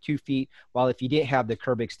 32 feet, while if you didn't have the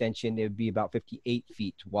curb extension, it would be about 58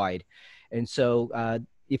 feet wide. And so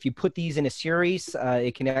if you put these in a series,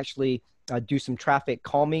 it can actually do some traffic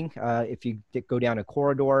calming if you go down a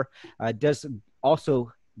corridor. Does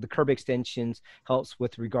also, the curb extensions helps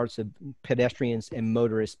with regards to pedestrians and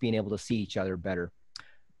motorists being able to see each other better.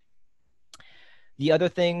 The other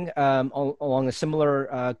thing along a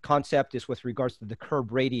similar concept is with regards to the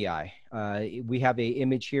curb radii. We have an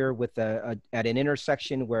image here with at an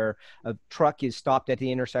intersection where a truck is stopped at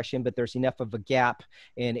the intersection, but there's enough of a gap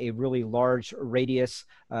and a really large radius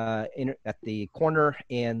at the corner,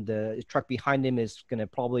 and the truck behind him is going to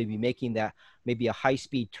probably be making that maybe a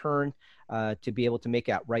high-speed turn to be able to make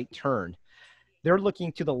that right turn. They're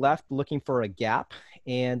looking to the left, looking for a gap,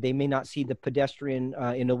 and they may not see the pedestrian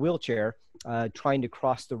in a wheelchair trying to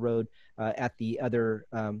cross the road at the other,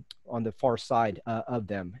 on the far side of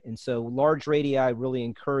them. And so large radii really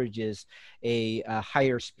encourages a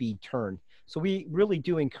higher speed turn. So we really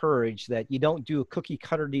do encourage that you don't do a cookie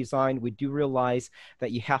cutter design. We do realize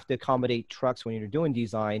that you have to accommodate trucks when you're doing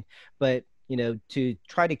design, but to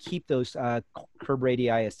try to keep those curb radii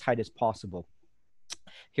as tight as possible.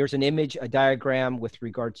 Here's an image, a diagram with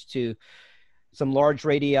regards to some large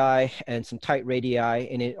radii and some tight radii,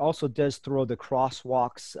 and it also does throw the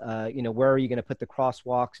crosswalks. You know, where are you going to put the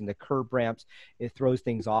crosswalks and the curb ramps? It throws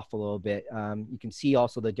things off a little bit. You can see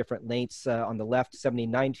also the different lengths on the left,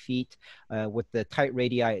 79 feet, with the tight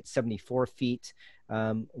radii at 74 feet.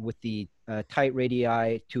 With the tight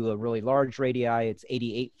radii to a really large radii, it's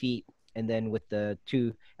 88 feet. And then with the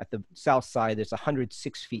two at the south side, there's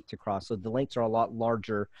 106 feet to cross. So the lengths are a lot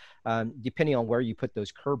larger, depending on where you put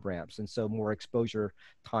those curb ramps. And so more exposure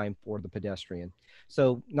time for the pedestrian.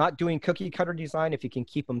 So not doing cookie cutter design if you can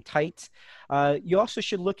keep them tight. You also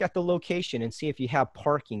should look at the location and see if you have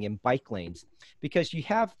parking and bike lanes, because you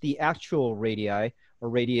have the actual radii or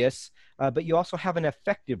radius, but you also have an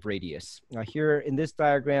effective radius. Here in this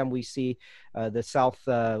diagram, we see the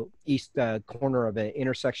southeast corner of an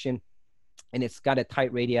intersection, and it's got a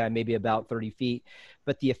tight radii, maybe about 30 feet,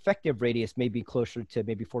 but the effective radius may be closer to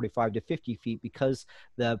maybe 45 to 50 feet because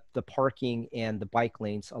the parking and the bike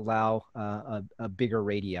lanes allow a bigger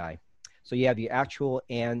radii. So you have the actual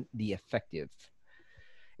and the effective.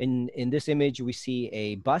 In this image, we see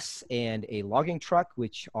a bus and a logging truck,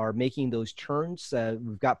 which are making those turns.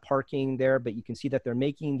 We've got parking there, but you can see that they're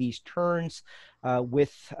making these turns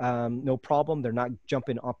with no problem. They're not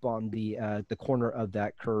jumping up on the corner of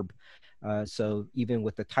that curb. So even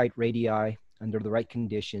with the tight radii, under the right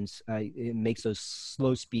conditions, it makes those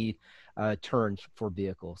slow speed turns for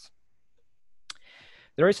vehicles.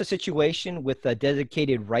 There is a situation with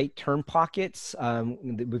dedicated right turn pockets.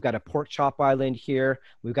 We've got a pork chop island here.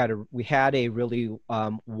 We had a really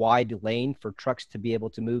wide lane for trucks to be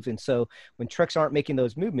able to move. And so when trucks aren't making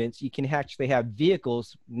those movements, you can actually have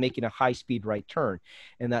vehicles making a high speed right turn.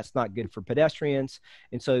 And that's not good for pedestrians.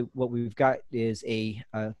 And so what we've got is a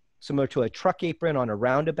similar to a truck apron on a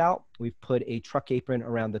roundabout. We've put a truck apron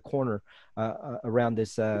around the corner around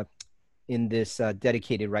this in this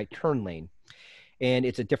dedicated right turn lane. And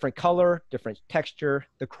it's a different color, different texture.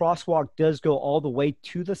 The crosswalk does go all the way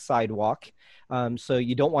to the sidewalk. So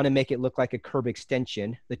you don't want to make it look like a curb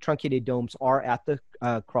extension. The truncated domes are at the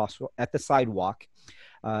at the sidewalk.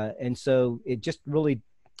 And so it just really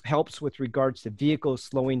helps with regards to vehicles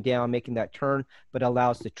slowing down, making that turn, but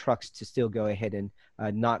allows the trucks to still go ahead and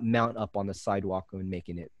not mount up on the sidewalk when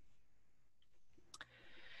making it.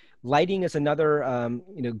 Lighting is another,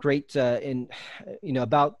 great,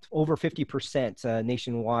 about over 50%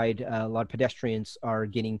 nationwide, a lot of pedestrians are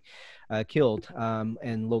getting killed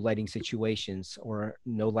in low lighting situations or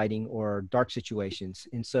no lighting or dark situations.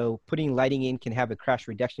 And so putting lighting in can have a crash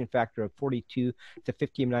reduction factor of 42 to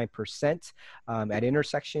 59% at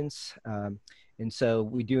intersections. And so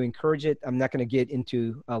we do encourage it. I'm not going to get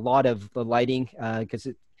into a lot of the lighting because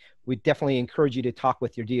we definitely encourage you to talk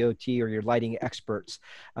with your DOT or your lighting experts.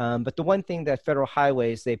 But the one thing that Federal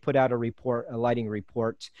Highways, they put out a lighting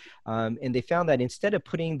report, and they found that instead of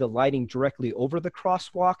putting the lighting directly over the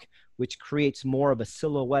crosswalk, which creates more of a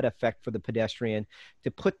silhouette effect for the pedestrian,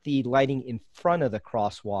 to put the lighting in front of the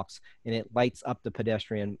crosswalks, and it lights up the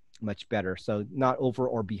pedestrian much better. So not over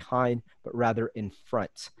or behind, but rather in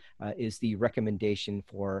front is the recommendation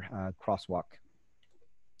for crosswalk.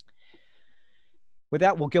 With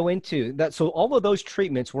that, we'll go into that. So all of those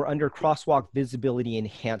treatments were under crosswalk visibility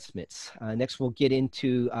enhancements. Next, we'll get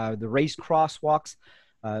into the raised crosswalks.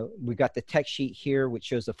 We've got the tech sheet here, which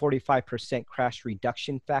shows a 45% crash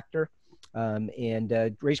reduction factor. And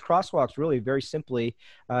raised crosswalks, really very simply,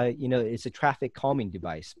 it's a traffic calming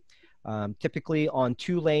device. Typically on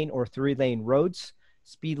 2-lane or 3-lane roads,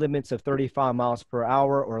 speed limits of 35 miles per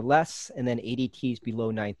hour or less, and then ADTs below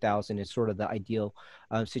 9,000 is sort of the ideal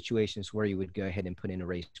situations where you would go ahead and put in a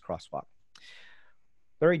raised crosswalk.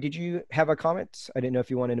 Larry, did you have a comment? I didn't know if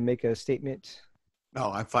you wanted to make a statement.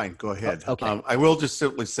 No, I'm fine. Go ahead. Oh, okay. I will just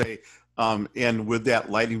simply say, and with that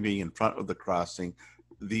lighting being in front of the crossing,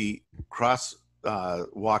 the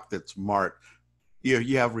crosswalk that's marked,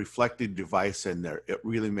 you have reflected device in there. It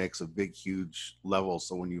really makes a big, huge level.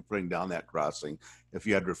 So when you bring down that crossing, if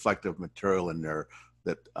you had reflective material in there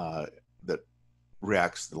that that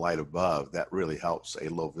reacts to the light above, that really helps a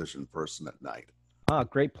low vision person at night. Ah,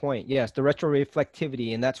 great point. Yes, the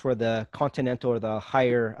retroreflectivity, and that's where the continental or the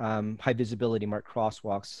higher high visibility marked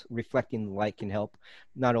crosswalks reflecting the light can help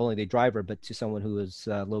not only the driver, but to someone who is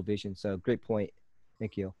low vision. So great point.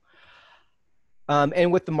 Thank you.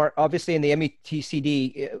 And with the obviously in the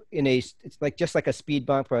METCD, it's like just like a speed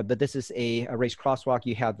bump, but this is a raised crosswalk.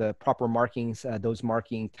 You have the proper markings. Those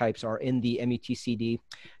marking types are in the METCD.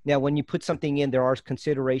 Now, when you put something in, there are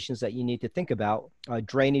considerations that you need to think about.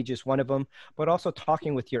 Drainage is one of them, but also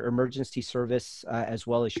talking with your emergency service as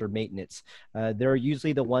well as your maintenance. They're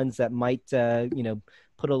usually the ones that might,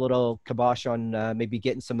 put a little kibosh on maybe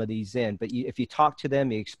getting some of these in. But if you talk to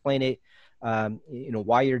them, you explain it, you know,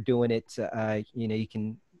 why you're doing it, you know, you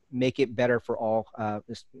can make it better for all,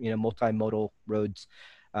 you know, multimodal roads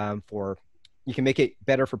you can make it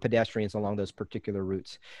better for pedestrians along those particular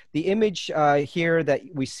routes. The image here that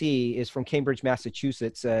we see is from Cambridge,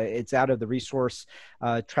 Massachusetts. It's out of the resource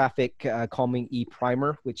Traffic Calming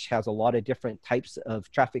E-Primer, which has a lot of different types of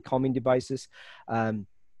traffic calming devices.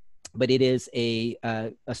 But it is a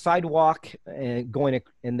sidewalk going,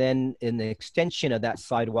 and then an extension of that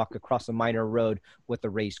sidewalk across a minor road with a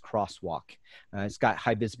raised crosswalk. It's got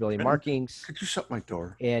high visibility markings. Could you shut my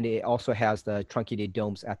door? And it also has the truncated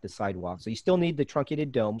domes at the sidewalk. So you still need the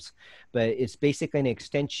truncated domes, but it's basically an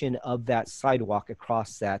extension of that sidewalk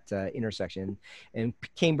across that intersection. And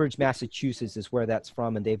Cambridge, Massachusetts is where that's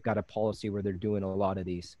from, and they've got a policy where they're doing a lot of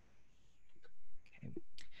these.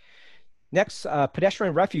 Next,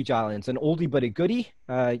 pedestrian refuge islands, an oldie but a goodie.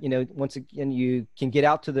 You know, once again, you can get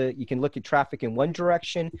out to you can look at traffic in one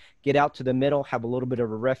direction, get out to the middle, have a little bit of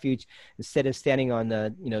a refuge. Instead of standing on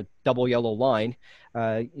the, you know, double yellow line,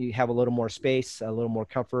 you have a little more space, a little more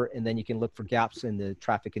comfort, and then you can look for gaps in the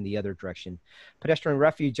traffic in the other direction. Pedestrian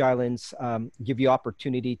refuge islands give you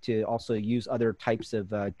opportunity to also use other types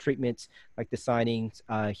of treatments, like the signings.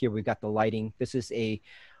 Here we've got the lighting. This is a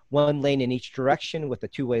one lane in each direction with a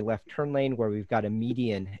two-way left turn lane, where we've got a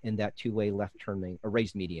median in that two-way left turn lane, a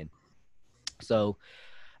raised median. So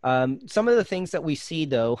some of the things that we see,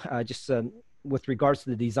 though, with regards to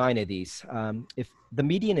the design of these, if the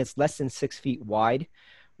median is less than 6 feet wide,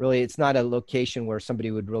 really it's not a location where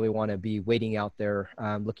somebody would really want to be waiting out there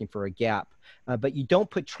looking for a gap. But you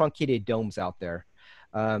don't put truncated domes out there.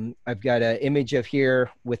 I've got an image of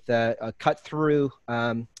here with a cut through.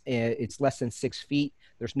 It's less than 6 feet.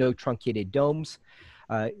 There's no truncated domes.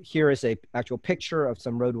 Here is a actual picture of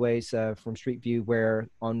some roadways from Street View, where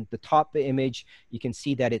on the top of the image, you can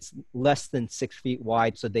see that it's less than 6 feet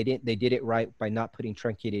wide. So they did it right by not putting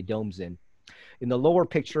truncated domes in. In the lower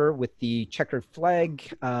picture with the checkered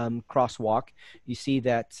flag crosswalk, you see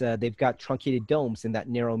that they've got truncated domes in that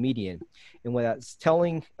narrow median. And what that's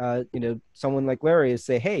telling, you know, someone like Larry is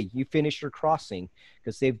say, hey, you finished your crossing,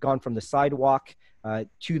 because they've gone from the sidewalk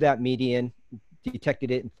to that median, detected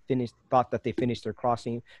it and thought that they finished their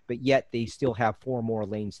crossing, but yet they still have 4 more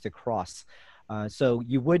lanes to cross. So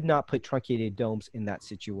you would not put truncated domes in that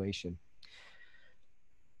situation.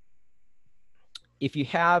 If you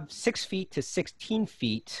have 6 feet to 16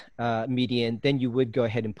 feet median, then you would go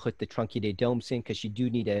ahead and put the truncated domes in, because you do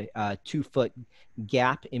need a 2-foot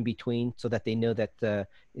gap in between, so that they know that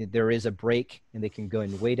there is a break and they can go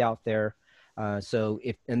and wait out there.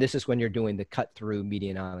 And this is when you're doing the cut through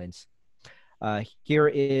median islands. Here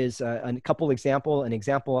is a couple example. An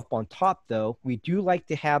example up on top, though, we do like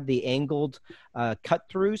to have the angled cut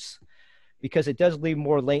throughs, because it does leave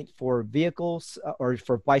more length for vehicles or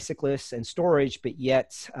for bicyclists and storage, but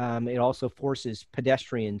yet it also forces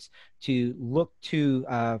pedestrians to look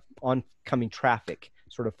to oncoming traffic,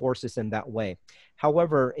 sort of forces them that way.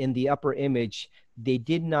 However, in the upper image, they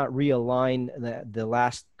did not realign the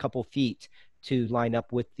last couple feet to line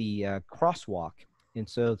up with the crosswalk. And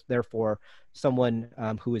so therefore, someone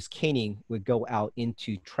who is caning would go out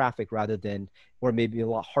into traffic rather than, or maybe a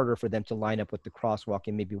lot harder for them to line up with the crosswalk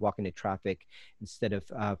and maybe walk into traffic instead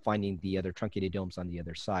of finding the other truncated domes on the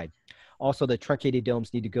other side. Also, the truncated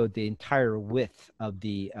domes need to go the entire width of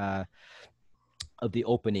the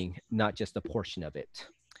opening, not just a portion of it.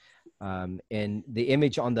 And the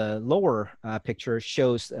image on the lower picture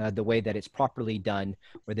shows the way that it's properly done,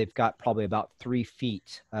 where they've got probably about 3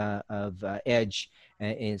 feet of edge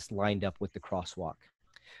and it's lined up with the crosswalk.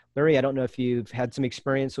 Larry, I don't know if you've had some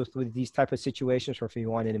experience with these type of situations, or if you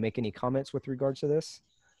wanted to make any comments with regards to this.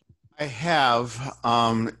 I have,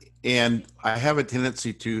 and I have a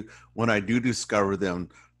tendency to, when I do discover them,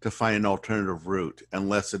 to find an alternative route,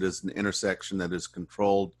 unless it is an intersection that is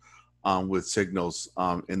controlled with signals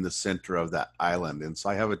in the center of that island. And so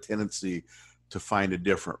I have a tendency to find a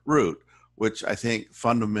different route, which I think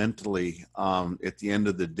fundamentally, at the end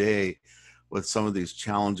of the day, with some of these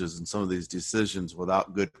challenges and some of these decisions,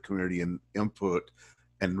 without good community input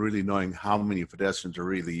and really knowing how many pedestrians are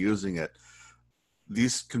really using it,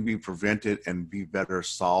 these can be prevented and be better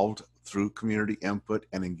solved through community input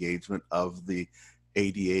and engagement of the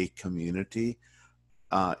ADA community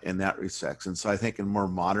in that respect. And so I think in more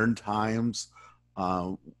modern times,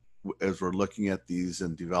 as we're looking at these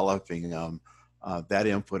and developing that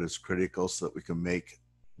input is critical, so that we can make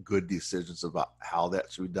good decisions about how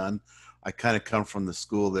that should be done. I kind of come from the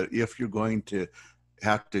school that if you're going to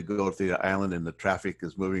have to go to the island and the traffic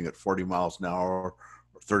is moving at 40 miles an hour or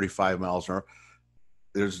 35 miles an hour,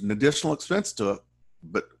 there's an additional expense to it,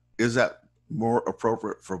 but is that more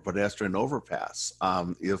appropriate for a pedestrian overpass?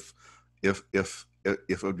 If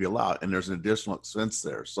it would be allowed, and there's an additional expense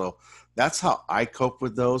there. So that's how I cope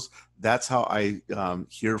with those. That's how I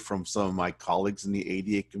hear from some of my colleagues in the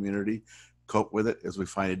ADA community cope with it, as we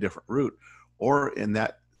find a different route. Or in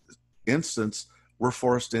that instance, we're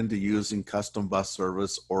forced into using custom bus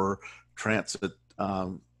service or transit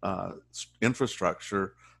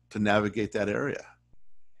infrastructure to navigate that area.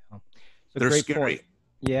 They're scary. Point.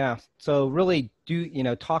 Yeah. So really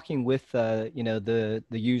talking with, the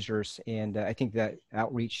users, and I think that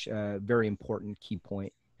outreach, very important key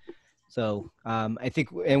point. So I think,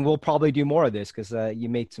 and we'll probably do more of this, because you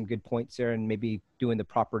made some good points there, and maybe doing the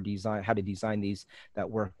proper design, how to design these that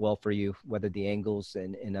work well for you, whether the angles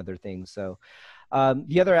and other things. So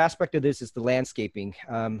the other aspect of this is the landscaping.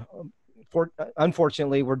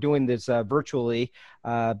 Unfortunately, we're doing this virtually,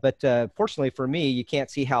 but fortunately for me, you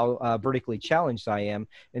can't see how vertically challenged I am.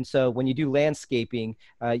 And so when you do landscaping,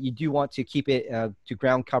 you do want to keep it to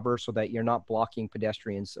ground cover so that you're not blocking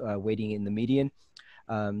pedestrians waiting in the median.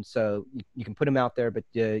 So you can put them out there, but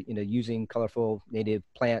using colorful native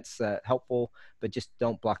plants, helpful, but just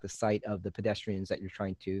don't block the sight of the pedestrians that you're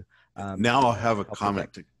trying to. Now I'll have a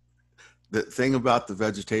comment. The thing about the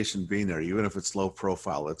vegetation being there, even if it's low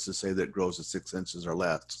profile, let's just say that it grows to 6 inches or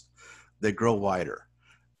less, they grow wider.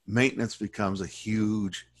 Maintenance becomes a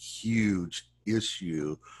huge, huge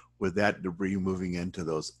issue with that debris moving into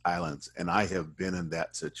those islands. And I have been in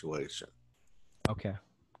that situation. Okay.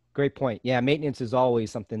 Great point. Yeah, maintenance is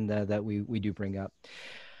always something that we do bring up.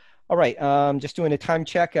 All right, just doing a time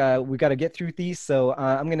check. We got to get through these. So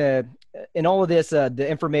I'm going to, in all of this, the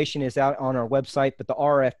information is out on our website, but the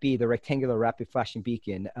RFB, the rectangular rapid flashing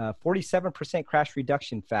beacon, 47% crash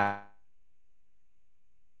reduction factor.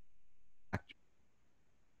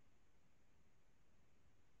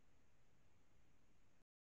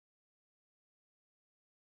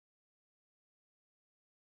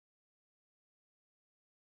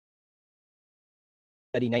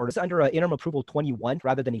 It's under interim approval 21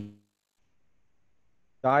 rather than he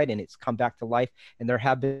died, and it's come back to life. And there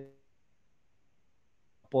have been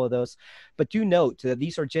a couple of those, but do note that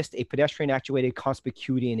these are just a pedestrian actuated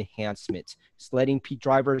conspicuity enhancement. It's letting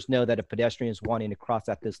drivers know that a pedestrian is wanting to cross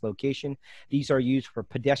at this location. These are used for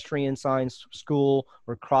pedestrian signs, school,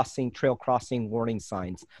 or trail crossing warning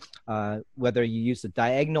signs. Whether you use the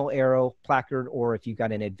diagonal arrow placard, or if you've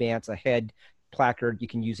got an advance ahead placard, you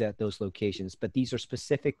can use it at those locations, but these are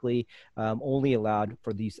specifically only allowed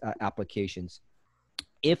for these applications.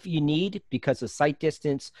 If you need, because of sight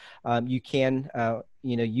distance, you can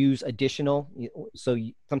use additional. So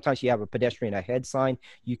sometimes you have a pedestrian ahead sign,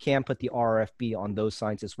 you can put the RFB on those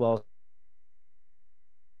signs as well.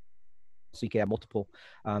 So you can have multiple,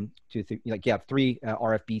 you have 3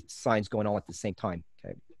 RFB signs going on at the same time.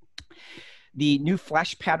 Okay. The new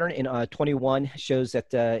flash pattern in 21 shows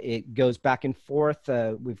that it goes back and forth.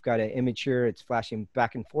 We've got an image here. It's flashing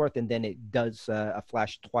back and forth, and then it does a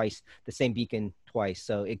flash twice, the same beacon twice.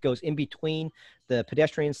 So it goes in between the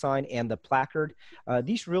pedestrian sign and the placard.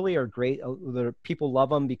 These really are great. People love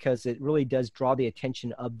them because it really does draw the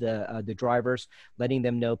attention of the drivers, letting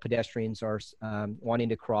them know pedestrians are wanting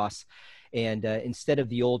to cross. And instead of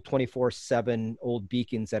the old 24/7 old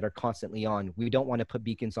beacons that are constantly on, we don't want to put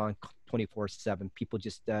beacons on 24/7. People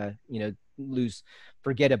just,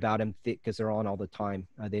 forget about them because they're on all the time.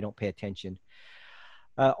 They don't pay attention.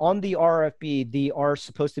 On the RFB, they are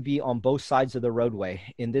supposed to be on both sides of the roadway.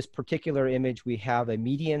 In this particular image, we have a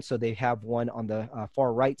median. So they have one on the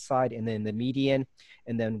far right side, and then the median,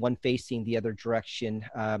 and then one facing the other direction,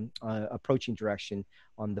 approaching direction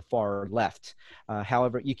on the far left.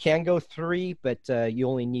 However, you can go 3, but you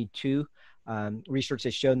only need 2. Research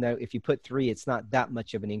has shown that if you put 3, it's not that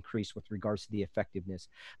much of an increase with regards to the effectiveness.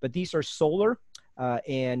 But these are solar,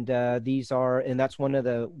 and that's one of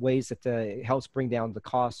the ways that it helps bring down the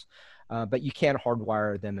cost, but you can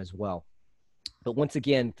hardwire them as well. But once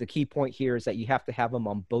again, the key point here is that you have to have them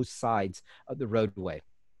on both sides of the roadway.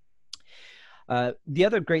 The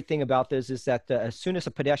other great thing about this is that as soon as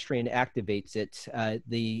a pedestrian activates it,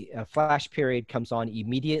 the flash period comes on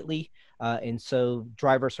immediately. And so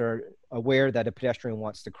drivers are aware that a pedestrian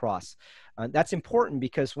wants to cross. That's important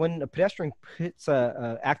because when a pedestrian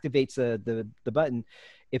activates the button,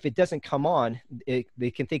 if it doesn't come on,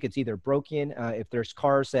 they can think it's either broken. If there's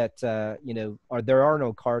cars that, or there are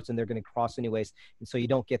no cars, and they're going to cross anyways. And so you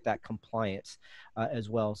don't get that compliance as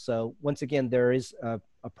well. So once again, there is a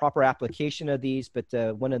proper application of these, but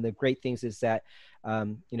one of the great things is that,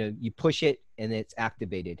 you push it and it's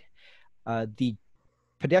activated. The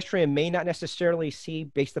pedestrian may not necessarily see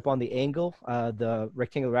based upon the angle, the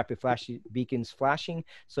rectangular rapid flash beacons flashing.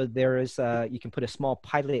 So there is, you can put a small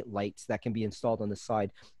pilot lights that can be installed on the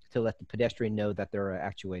side to let the pedestrian know that they're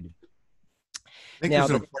actuated. I think there's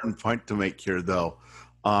an important point to make here, though.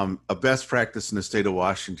 A best practice in the state of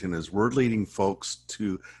Washington is we're leading folks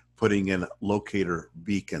to putting in locator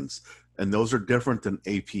beacons, and those are different than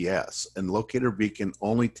APS. And locator beacon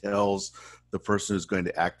only tells the person who's going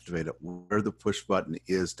to activate it where the push button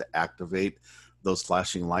is to activate those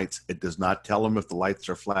flashing lights. It does not tell them if the lights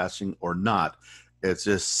are flashing or not. It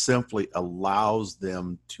just simply allows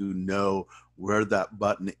them to know where that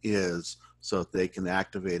button is so that they can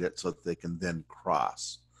activate it so that they can then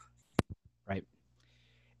cross. Right.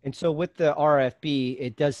 And so with the RFB,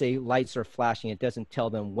 it does say lights are flashing. It doesn't tell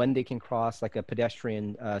them when they can cross, like a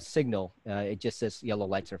pedestrian signal. It just says yellow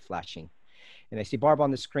lights are flashing. And I see Barb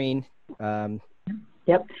on the screen.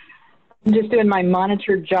 Yep. I'm just doing my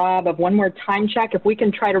monitored job of one more time check. If we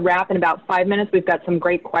can try to wrap in about 5 minutes, we've got some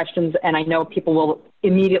great questions, and I know people will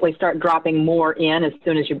immediately start dropping more in as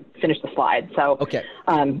soon as you finish the slide. So okay.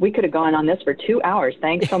 We could have gone on this for 2 hours.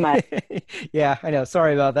 Thanks so much. Yeah, I know.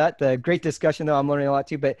 Sorry about that. Great discussion, though. I'm learning a lot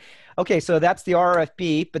too. But okay, so that's the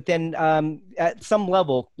RFB. But then at some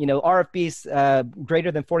level, you know, RFBs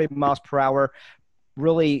greater than 40 miles per hour.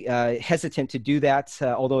 Really hesitant to do that,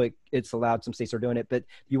 although it's allowed. Some states are doing it, but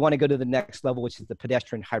you want to go to the next level, which is the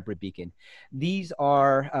pedestrian hybrid beacon. These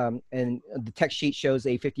are, and the tech sheet shows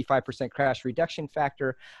a 55% crash reduction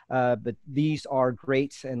factor, but these are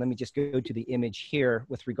great. And let me just go to the image here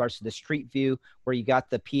with regards to the street view, where you got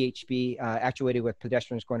the PHB actuated with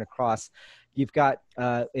pedestrians going across. You've got,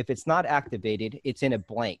 if it's not activated, it's in a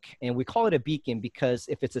blank. And we call it a beacon because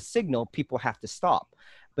if it's a signal, people have to stop.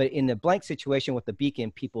 But in the blank situation with the beacon,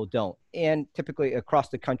 people don't. And typically across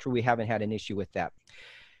the country, we haven't had an issue with that.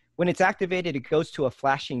 When it's activated, it goes to a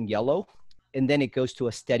flashing yellow, and then it goes to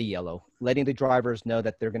a steady yellow, letting the drivers know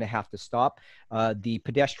that they're going to have to stop. The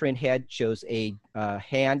pedestrian head shows a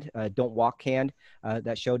hand, don't walk hand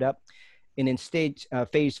that showed up. And in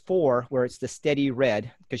phase 4, where it's the steady red,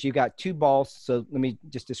 because you got 2 balls. So let me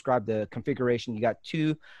just describe the configuration. You got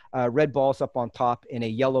 2 red balls up on top and a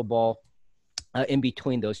yellow ball in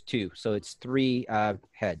between those 2. So it's 3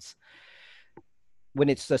 heads. When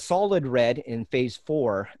it's the solid red in phase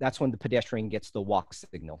 4, that's when the pedestrian gets the walk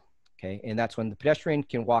signal. Okay. And that's when the pedestrian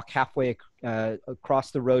can walk halfway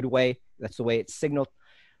across the roadway. That's the way it's signaled.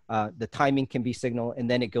 The timing can be signaled, and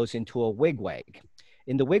then it goes into a wigwag.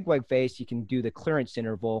 In the wigwag phase, you can do the clearance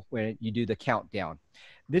interval where you do the countdown.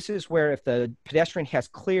 This is where if the pedestrian has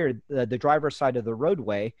cleared the driver's side of the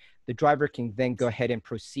roadway, the driver can then go ahead and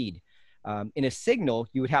proceed. In a signal,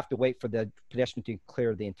 you would have to wait for the pedestrian to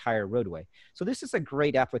clear the entire roadway. So this is a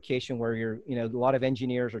great application where a lot of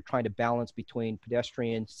engineers are trying to balance between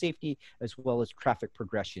pedestrian safety as well as traffic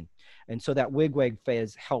progression. And so that wigwag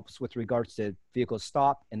phase helps with regards to vehicles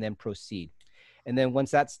stop and then proceed. And then once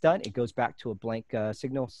that's done, it goes back to a blank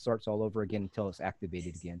signal, starts all over again until it's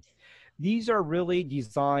activated again. These are really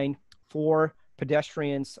designed for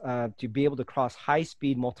pedestrians to be able to cross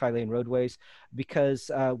high-speed multi-lane roadways, because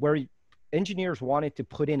where engineers wanted to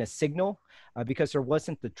put in a signal, because there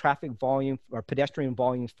wasn't the traffic volume or pedestrian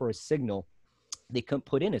volumes for a signal, they couldn't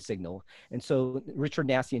put in a signal. And so Richard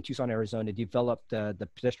Nasty in Tucson, Arizona developed the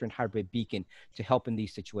pedestrian hybrid beacon to help in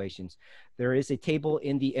these situations. There is a table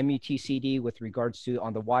in the MUTCD with regards to,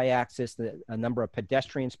 on the y-axis, a number of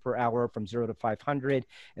pedestrians per hour from 0 to 500,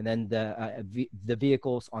 and then the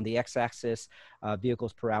vehicles on the x-axis,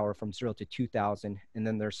 vehicles per hour from 0 to 2,000. And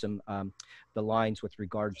then there's some the lines with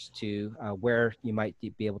regards to where you might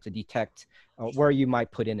be able to detect, where you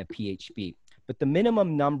might put in a PHB. But the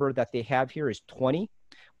minimum number that they have here is 20,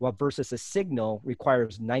 while versus a signal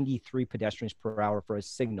requires 93 pedestrians per hour for a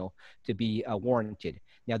signal to be warranted.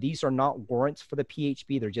 Now, these are not warrants for the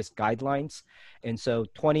PHB, they're just guidelines. And so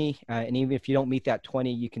 20, and even if you don't meet that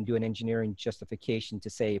 20, you can do an engineering justification to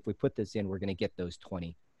say, if we put this in, we're going to get those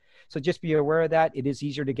 20. So just be aware of that. It is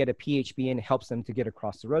easier to get a PHB in. It helps them to get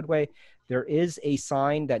across the roadway. There is a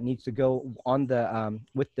sign that needs to go on the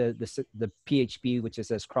with the PHB, which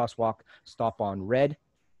says crosswalk stop on red.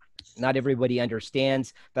 Not everybody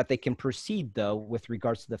understands that they can proceed, though, with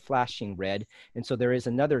regards to the flashing red. And so there is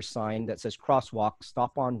another sign that says crosswalk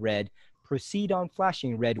stop on red, proceed on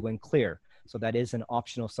flashing red when clear. So that is an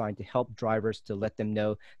optional sign to help drivers, to let them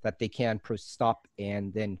know that they can stop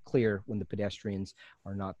and then clear when the pedestrians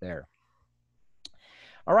are not there.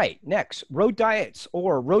 All right, next, road diets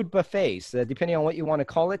or road buffets, depending on what you want to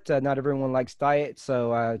call it. Not everyone likes diets,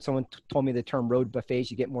 so someone told me the term road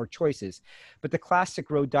buffets, you get more choices. But the classic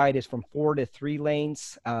road diet is from 4 to 3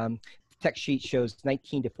 lanes. tech sheet shows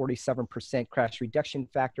 19 to 47% crash reduction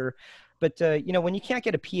factor. But, you know, when you can't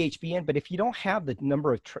get a PHB in, but if you don't have the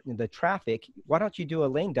number of the traffic, why don't you do a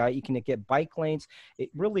lane diet? You can get bike lanes.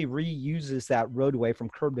 It really reuses that roadway from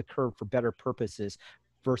curb to curb for better purposes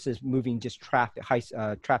versus moving just traffic,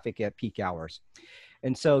 traffic at peak hours.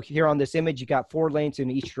 And so here on this image, you got 4 lanes in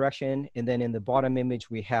each direction. And then in the bottom image,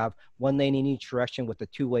 we have 1 lane in each direction with a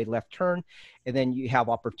 2-way left turn. And then you have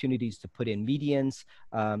opportunities to put in medians.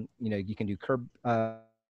 You know, you can do curb,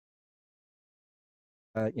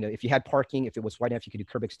 you know, if you had parking, if it was wide enough, you could do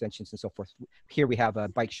curb extensions and so forth. Here we have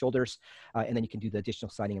bike shoulders, and then you can do the additional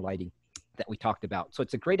siding and lighting that we talked about. So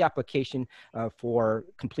it's a great application for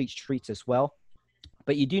complete streets as well.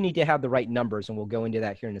 But you do need to have the right numbers, and we'll go into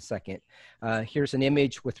that here in a second. Here's an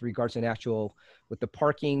image with regards to with the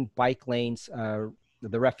parking, bike lanes,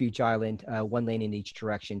 the refuge island, 1 lane in each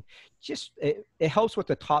direction. Just, it helps with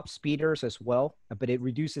the top speeders as well, but it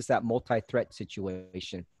reduces that multi-threat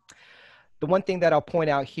situation. The one thing that I'll point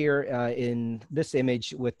out here in this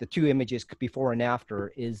image with the 2 images before and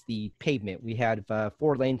after is the pavement. We had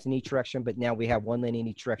 4 lanes in each direction, but now we have 1 lane in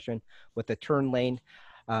each direction with a turn lane.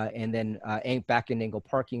 And then back and angle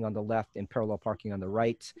parking on the left and parallel parking on the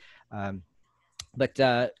right. But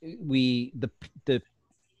the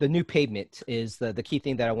new pavement is the key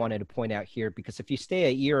thing that I wanted to point out here, because if you stay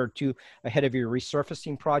a year or 2 ahead of your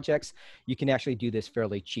resurfacing projects, you can actually do this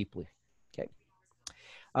fairly cheaply. Okay.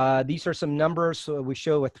 These are some numbers we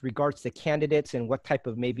show with regards to candidates and what type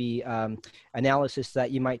of maybe analysis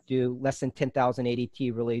that you might do. Less than 10,000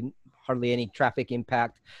 ADT, really hardly any traffic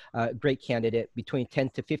impact, great candidate. Between 10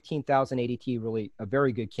 to 15,000 ADT, really a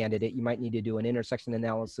very good candidate. You might need to do an intersection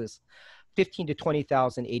analysis. 15 to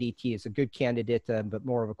 20,000 ADT is a good candidate, but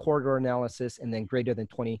more of a corridor analysis. And then greater than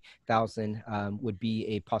 20,000 would be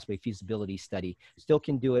a possibly feasibility study. Still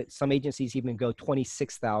can do it. Some agencies even go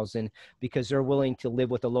 26,000 because they're willing to live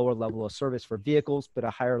with a lower level of service for vehicles, but a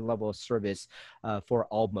higher level of service for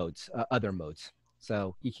all modes, other modes.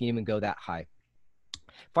 So you can even go that high.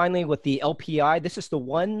 Finally, with the LPI, this is the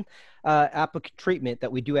one treatment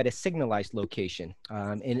that we do at a signalized location.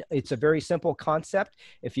 And it's a very simple concept.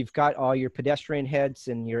 If you've got all your pedestrian heads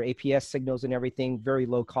and your APS signals and everything, very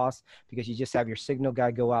low cost, because you just have your signal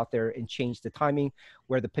guy go out there and change the timing,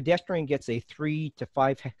 where the pedestrian gets a 3 to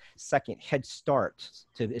 5 second head start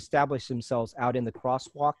to establish themselves out in the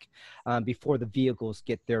crosswalk before the vehicles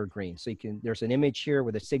get their green. So you can, there's an image here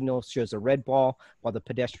where the signal shows a red ball while the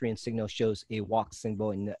pedestrian signal shows a walk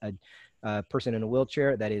symbol and a person in a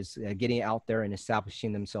wheelchair that is getting out there and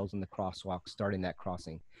establishing themselves in the crosswalk, starting that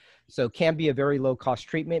crossing. So it can be a very low cost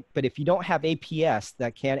treatment, but if you don't have APS,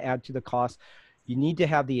 that can add to the cost. You need to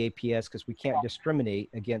have the APS because we can't discriminate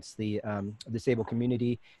against the disabled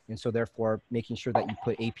community. And so therefore making sure that you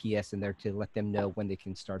put APS in there to let them know when they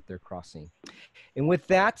can start their crossing. And with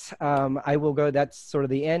that, I will go, that's sort of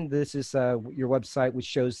the end. This is your website, which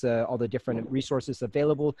shows all the different resources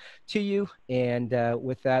available to you. And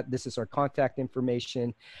with that, this is our contact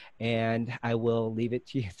information, and I will leave it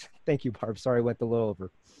to you. Thank you, Barb. Sorry, I went a little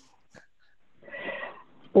over.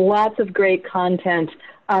 Lots of great content.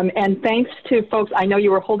 And thanks to folks, I know you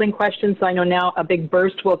were holding questions, so I know now a big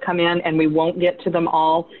burst will come in and we won't get to them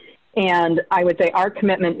all. And I would say our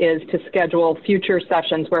commitment is to schedule future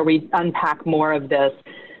sessions where we unpack more of this.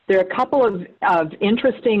 There are a couple of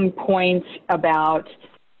interesting points about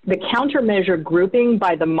the countermeasure grouping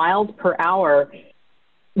by the miles per hour.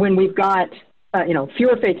 When we've got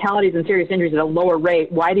fewer fatalities and serious injuries at a lower rate,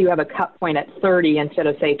 why do you have a cut point at 30 instead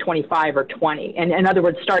of, say, 25 or 20? And in other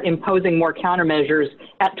words, start imposing more countermeasures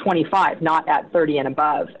at 25, not at 30 and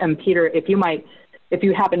above. And Peter, if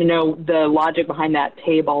you happen to know the logic behind that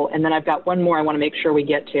table, and then I've got one more I want to make sure we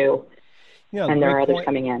get to, and there are others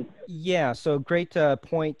coming in. Yeah, so great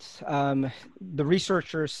point. The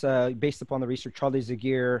researchers, based upon the research, Charlie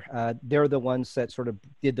Zagier, they're the ones that sort of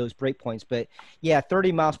did those breakpoints. But yeah,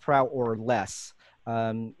 30 miles per hour or less.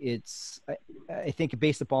 It's, I think,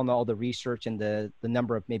 based upon all the research and the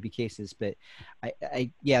number of maybe cases. But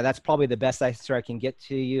yeah, that's probably the best answer I can get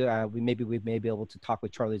to you. We may be able to talk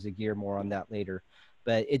with Charlie Zagier more on that later.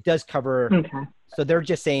 But it does cover. Okay. So they're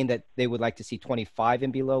just saying that they would like to see 25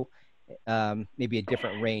 and below. Maybe a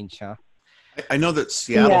different range, huh? I know that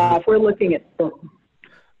Seattle. Yeah, if we're looking at. Go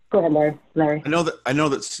ahead, Larry. I know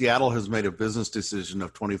that Seattle has made a business decision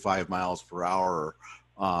of 25 miles per hour,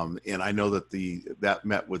 and I know that that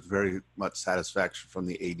met with very much satisfaction from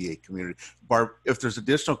the ADA community. Barb, if there's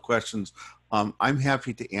additional questions, I'm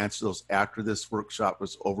happy to answer those after this workshop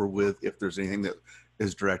is over with. If there's anything that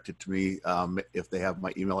is directed to me, if they have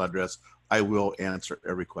my email address, I will answer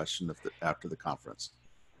every question after the conference.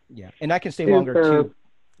 Yeah, and I can stay longer too.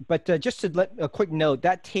 But just to let a quick note,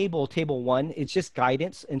 that table 1, it's just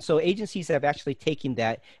guidance. And so agencies have actually taken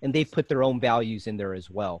that and they've put their own values in there as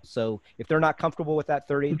well. So if they're not comfortable with that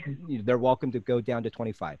 30, they're welcome to go down to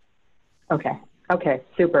 25. Okay. Okay,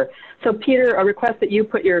 super. So Peter, a request that you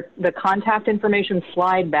put the contact information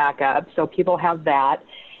slide back up so people have that.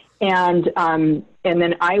 And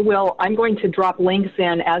then I'm going to drop links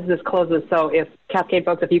in as this closes. So if Cascade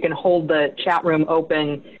folks, if you can hold the chat room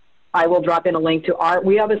open, I will drop in a link to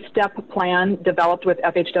we have a step plan developed with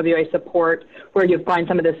FHWA support where you find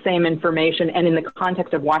some of the same information and in the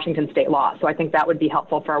context of Washington state law. So I think that would be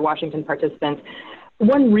helpful for our Washington participants.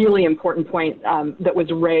 One really important point that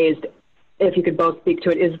was raised, if you could both speak to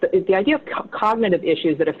it, is the idea of cognitive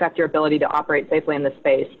issues that affect your ability to operate safely in this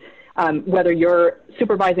space. Whether you're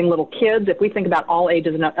supervising little kids, if we think about all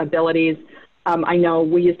ages and abilities, I know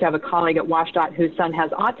we used to have a colleague at WSDOT whose son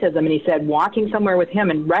has autism, and he said walking somewhere with him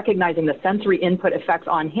and recognizing the sensory input effects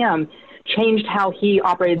on him changed how he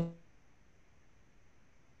operated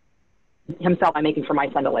himself by making for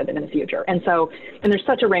my son to live in the future. And there's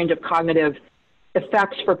such a range of cognitive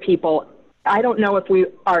effects for people. I don't know if we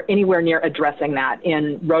are anywhere near addressing that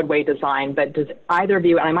in roadway design, but does either of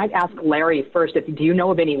you, and I might ask Larry first, do you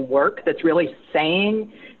know of any work that's really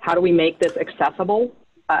saying, how do we make this accessible,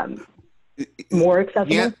 more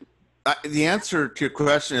accessible? The answer to your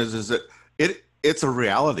question is that it's a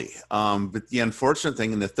reality. But the unfortunate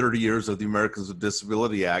thing in the 30 years of the Americans with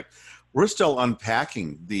Disability Act, we're still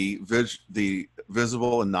unpacking the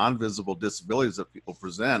visible and non-visible disabilities that people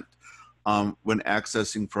present when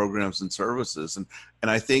accessing programs and services. And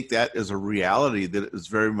I think that is a reality that is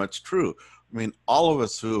very much true. I mean, all of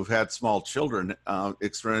us who have had small children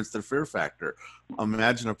experience the fear factor.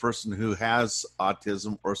 Imagine a person who has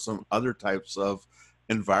autism or some other types of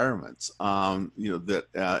environments,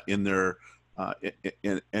 that in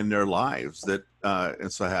their lives that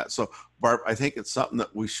and so Barb, I think it's something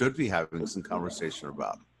that we should be having some conversation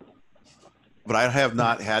about. But I have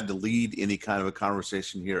not had to lead any kind of a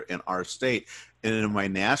conversation here in our state, and in my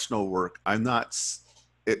national work,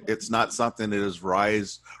 it's not something that has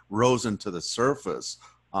risen to the surface.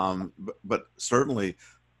 But certainly,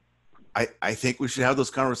 I think we should have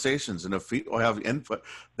those conversations, and if people have input,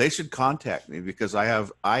 they should contact me, because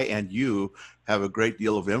I and you have a great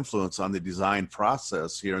deal of influence on the design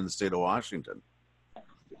process here in the state of Washington.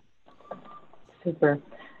 Super.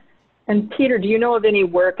 And Peter, do you know of any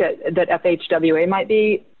work that FHWA might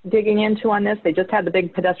be digging into on this? They just had the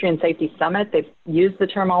big Pedestrian Safety Summit. They've used the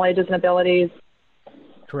term all ages and abilities.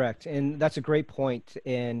 Correct. And that's a great point.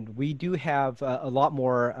 And we do have a lot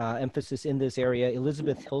more emphasis in this area.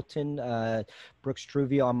 Elizabeth Hilton, Brooks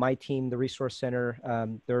Truvia on my team, the Resource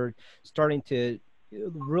Center, they're starting to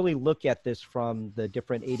really look at this from the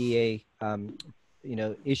different ADA,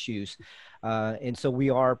 issues. And so we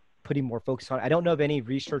are putting more focus on. I don't know of any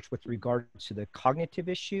research with regard to the cognitive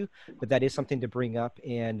issue, but that is something to bring up.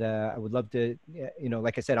 And I would love to,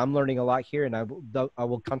 like I said, I'm learning a lot here, and I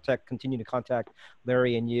will continue to contact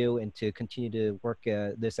Larry and you, and to continue to work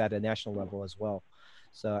this at a national level as well.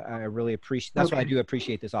 So I really appreciate, that's why I do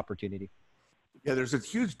appreciate this opportunity. Yeah, there's a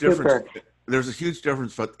huge difference. Super. There's a huge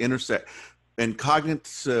difference about intersect and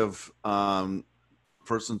cognitive,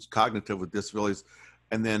 persons cognitive with disabilities,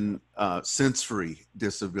 and then sensory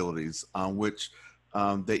disabilities, which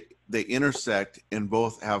they intersect and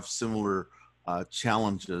both have similar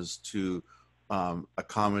challenges to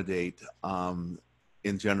accommodate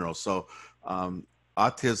in general. So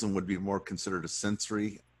autism would be more considered a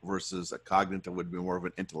sensory, versus a cognitive would be more of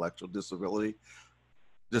an intellectual disability.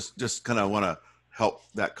 Just kind of want to help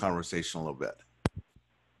that conversation a little bit.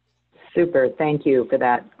 Super, thank you for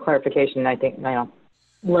that clarification. I think,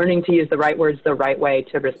 learning to use the right words the right way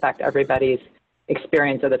to respect everybody's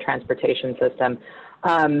experience of the transportation system.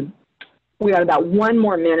 We got about 1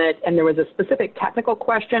 more minute, and there was a specific technical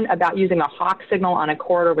question about using a hawk signal on a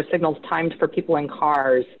corridor with signals timed for people in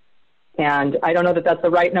cars. And I don't know that that's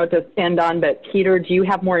the right note to end on, but Peter, do you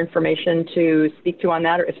have more information to speak to on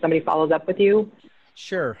that, or if somebody follows up with you?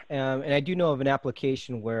 Sure. And I do know of an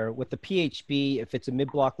application where with the PHB, if it's a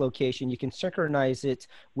mid-block location, you can synchronize it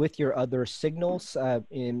with your other signals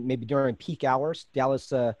maybe during peak hours.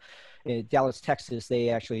 In Dallas, Texas, they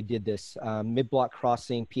actually did this mid-block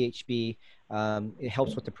crossing PHB. It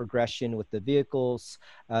helps with the progression with the vehicles,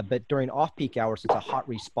 but during off-peak hours, it's a hot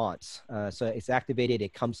response. So it's activated,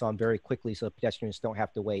 it comes on very quickly so pedestrians don't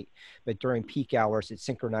have to wait. But during peak hours, it's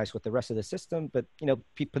synchronized with the rest of the system, but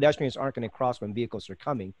pedestrians aren't going to cross when vehicles are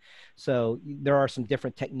coming. So there are some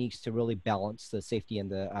different techniques to really balance the safety and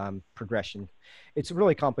the progression. It's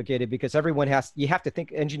really complicated because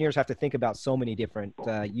engineers have to think about so many different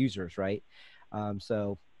users, right?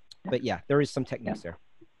 So but yeah, there is some techniques there.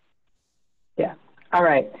 Yeah. All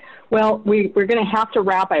right. Well, we're going to have to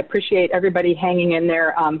wrap. I appreciate everybody hanging in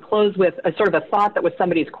there. Close with a sort of a thought that was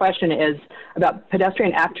somebody's question is about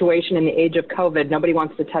pedestrian actuation in the age of COVID. Nobody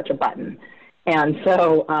wants to touch a button. And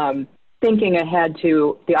so thinking ahead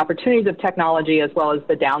to the opportunities of technology as well as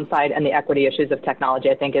the downside and the equity issues of technology,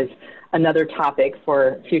 I think is another topic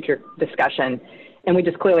for future discussion. And we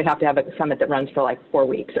just clearly have to have a summit that runs for like 4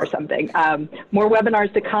 weeks or something. More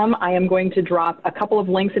webinars to come. I am going to drop a couple of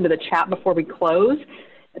links into the chat before we close.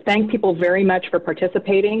 Thank people very much for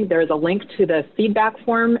participating. There is a link to the feedback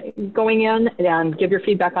form going in, and give your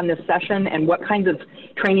feedback on this session and what kinds of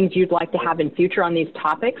trainings you'd like to have in future on these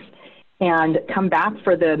topics. And come back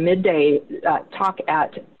for the midday talk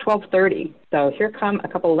at 12:30. So here come a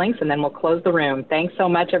couple of links, and then we'll close the room. Thanks so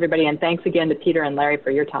much, everybody, and thanks again to Peter and Larry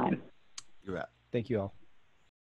for your time. You bet. Thank you all.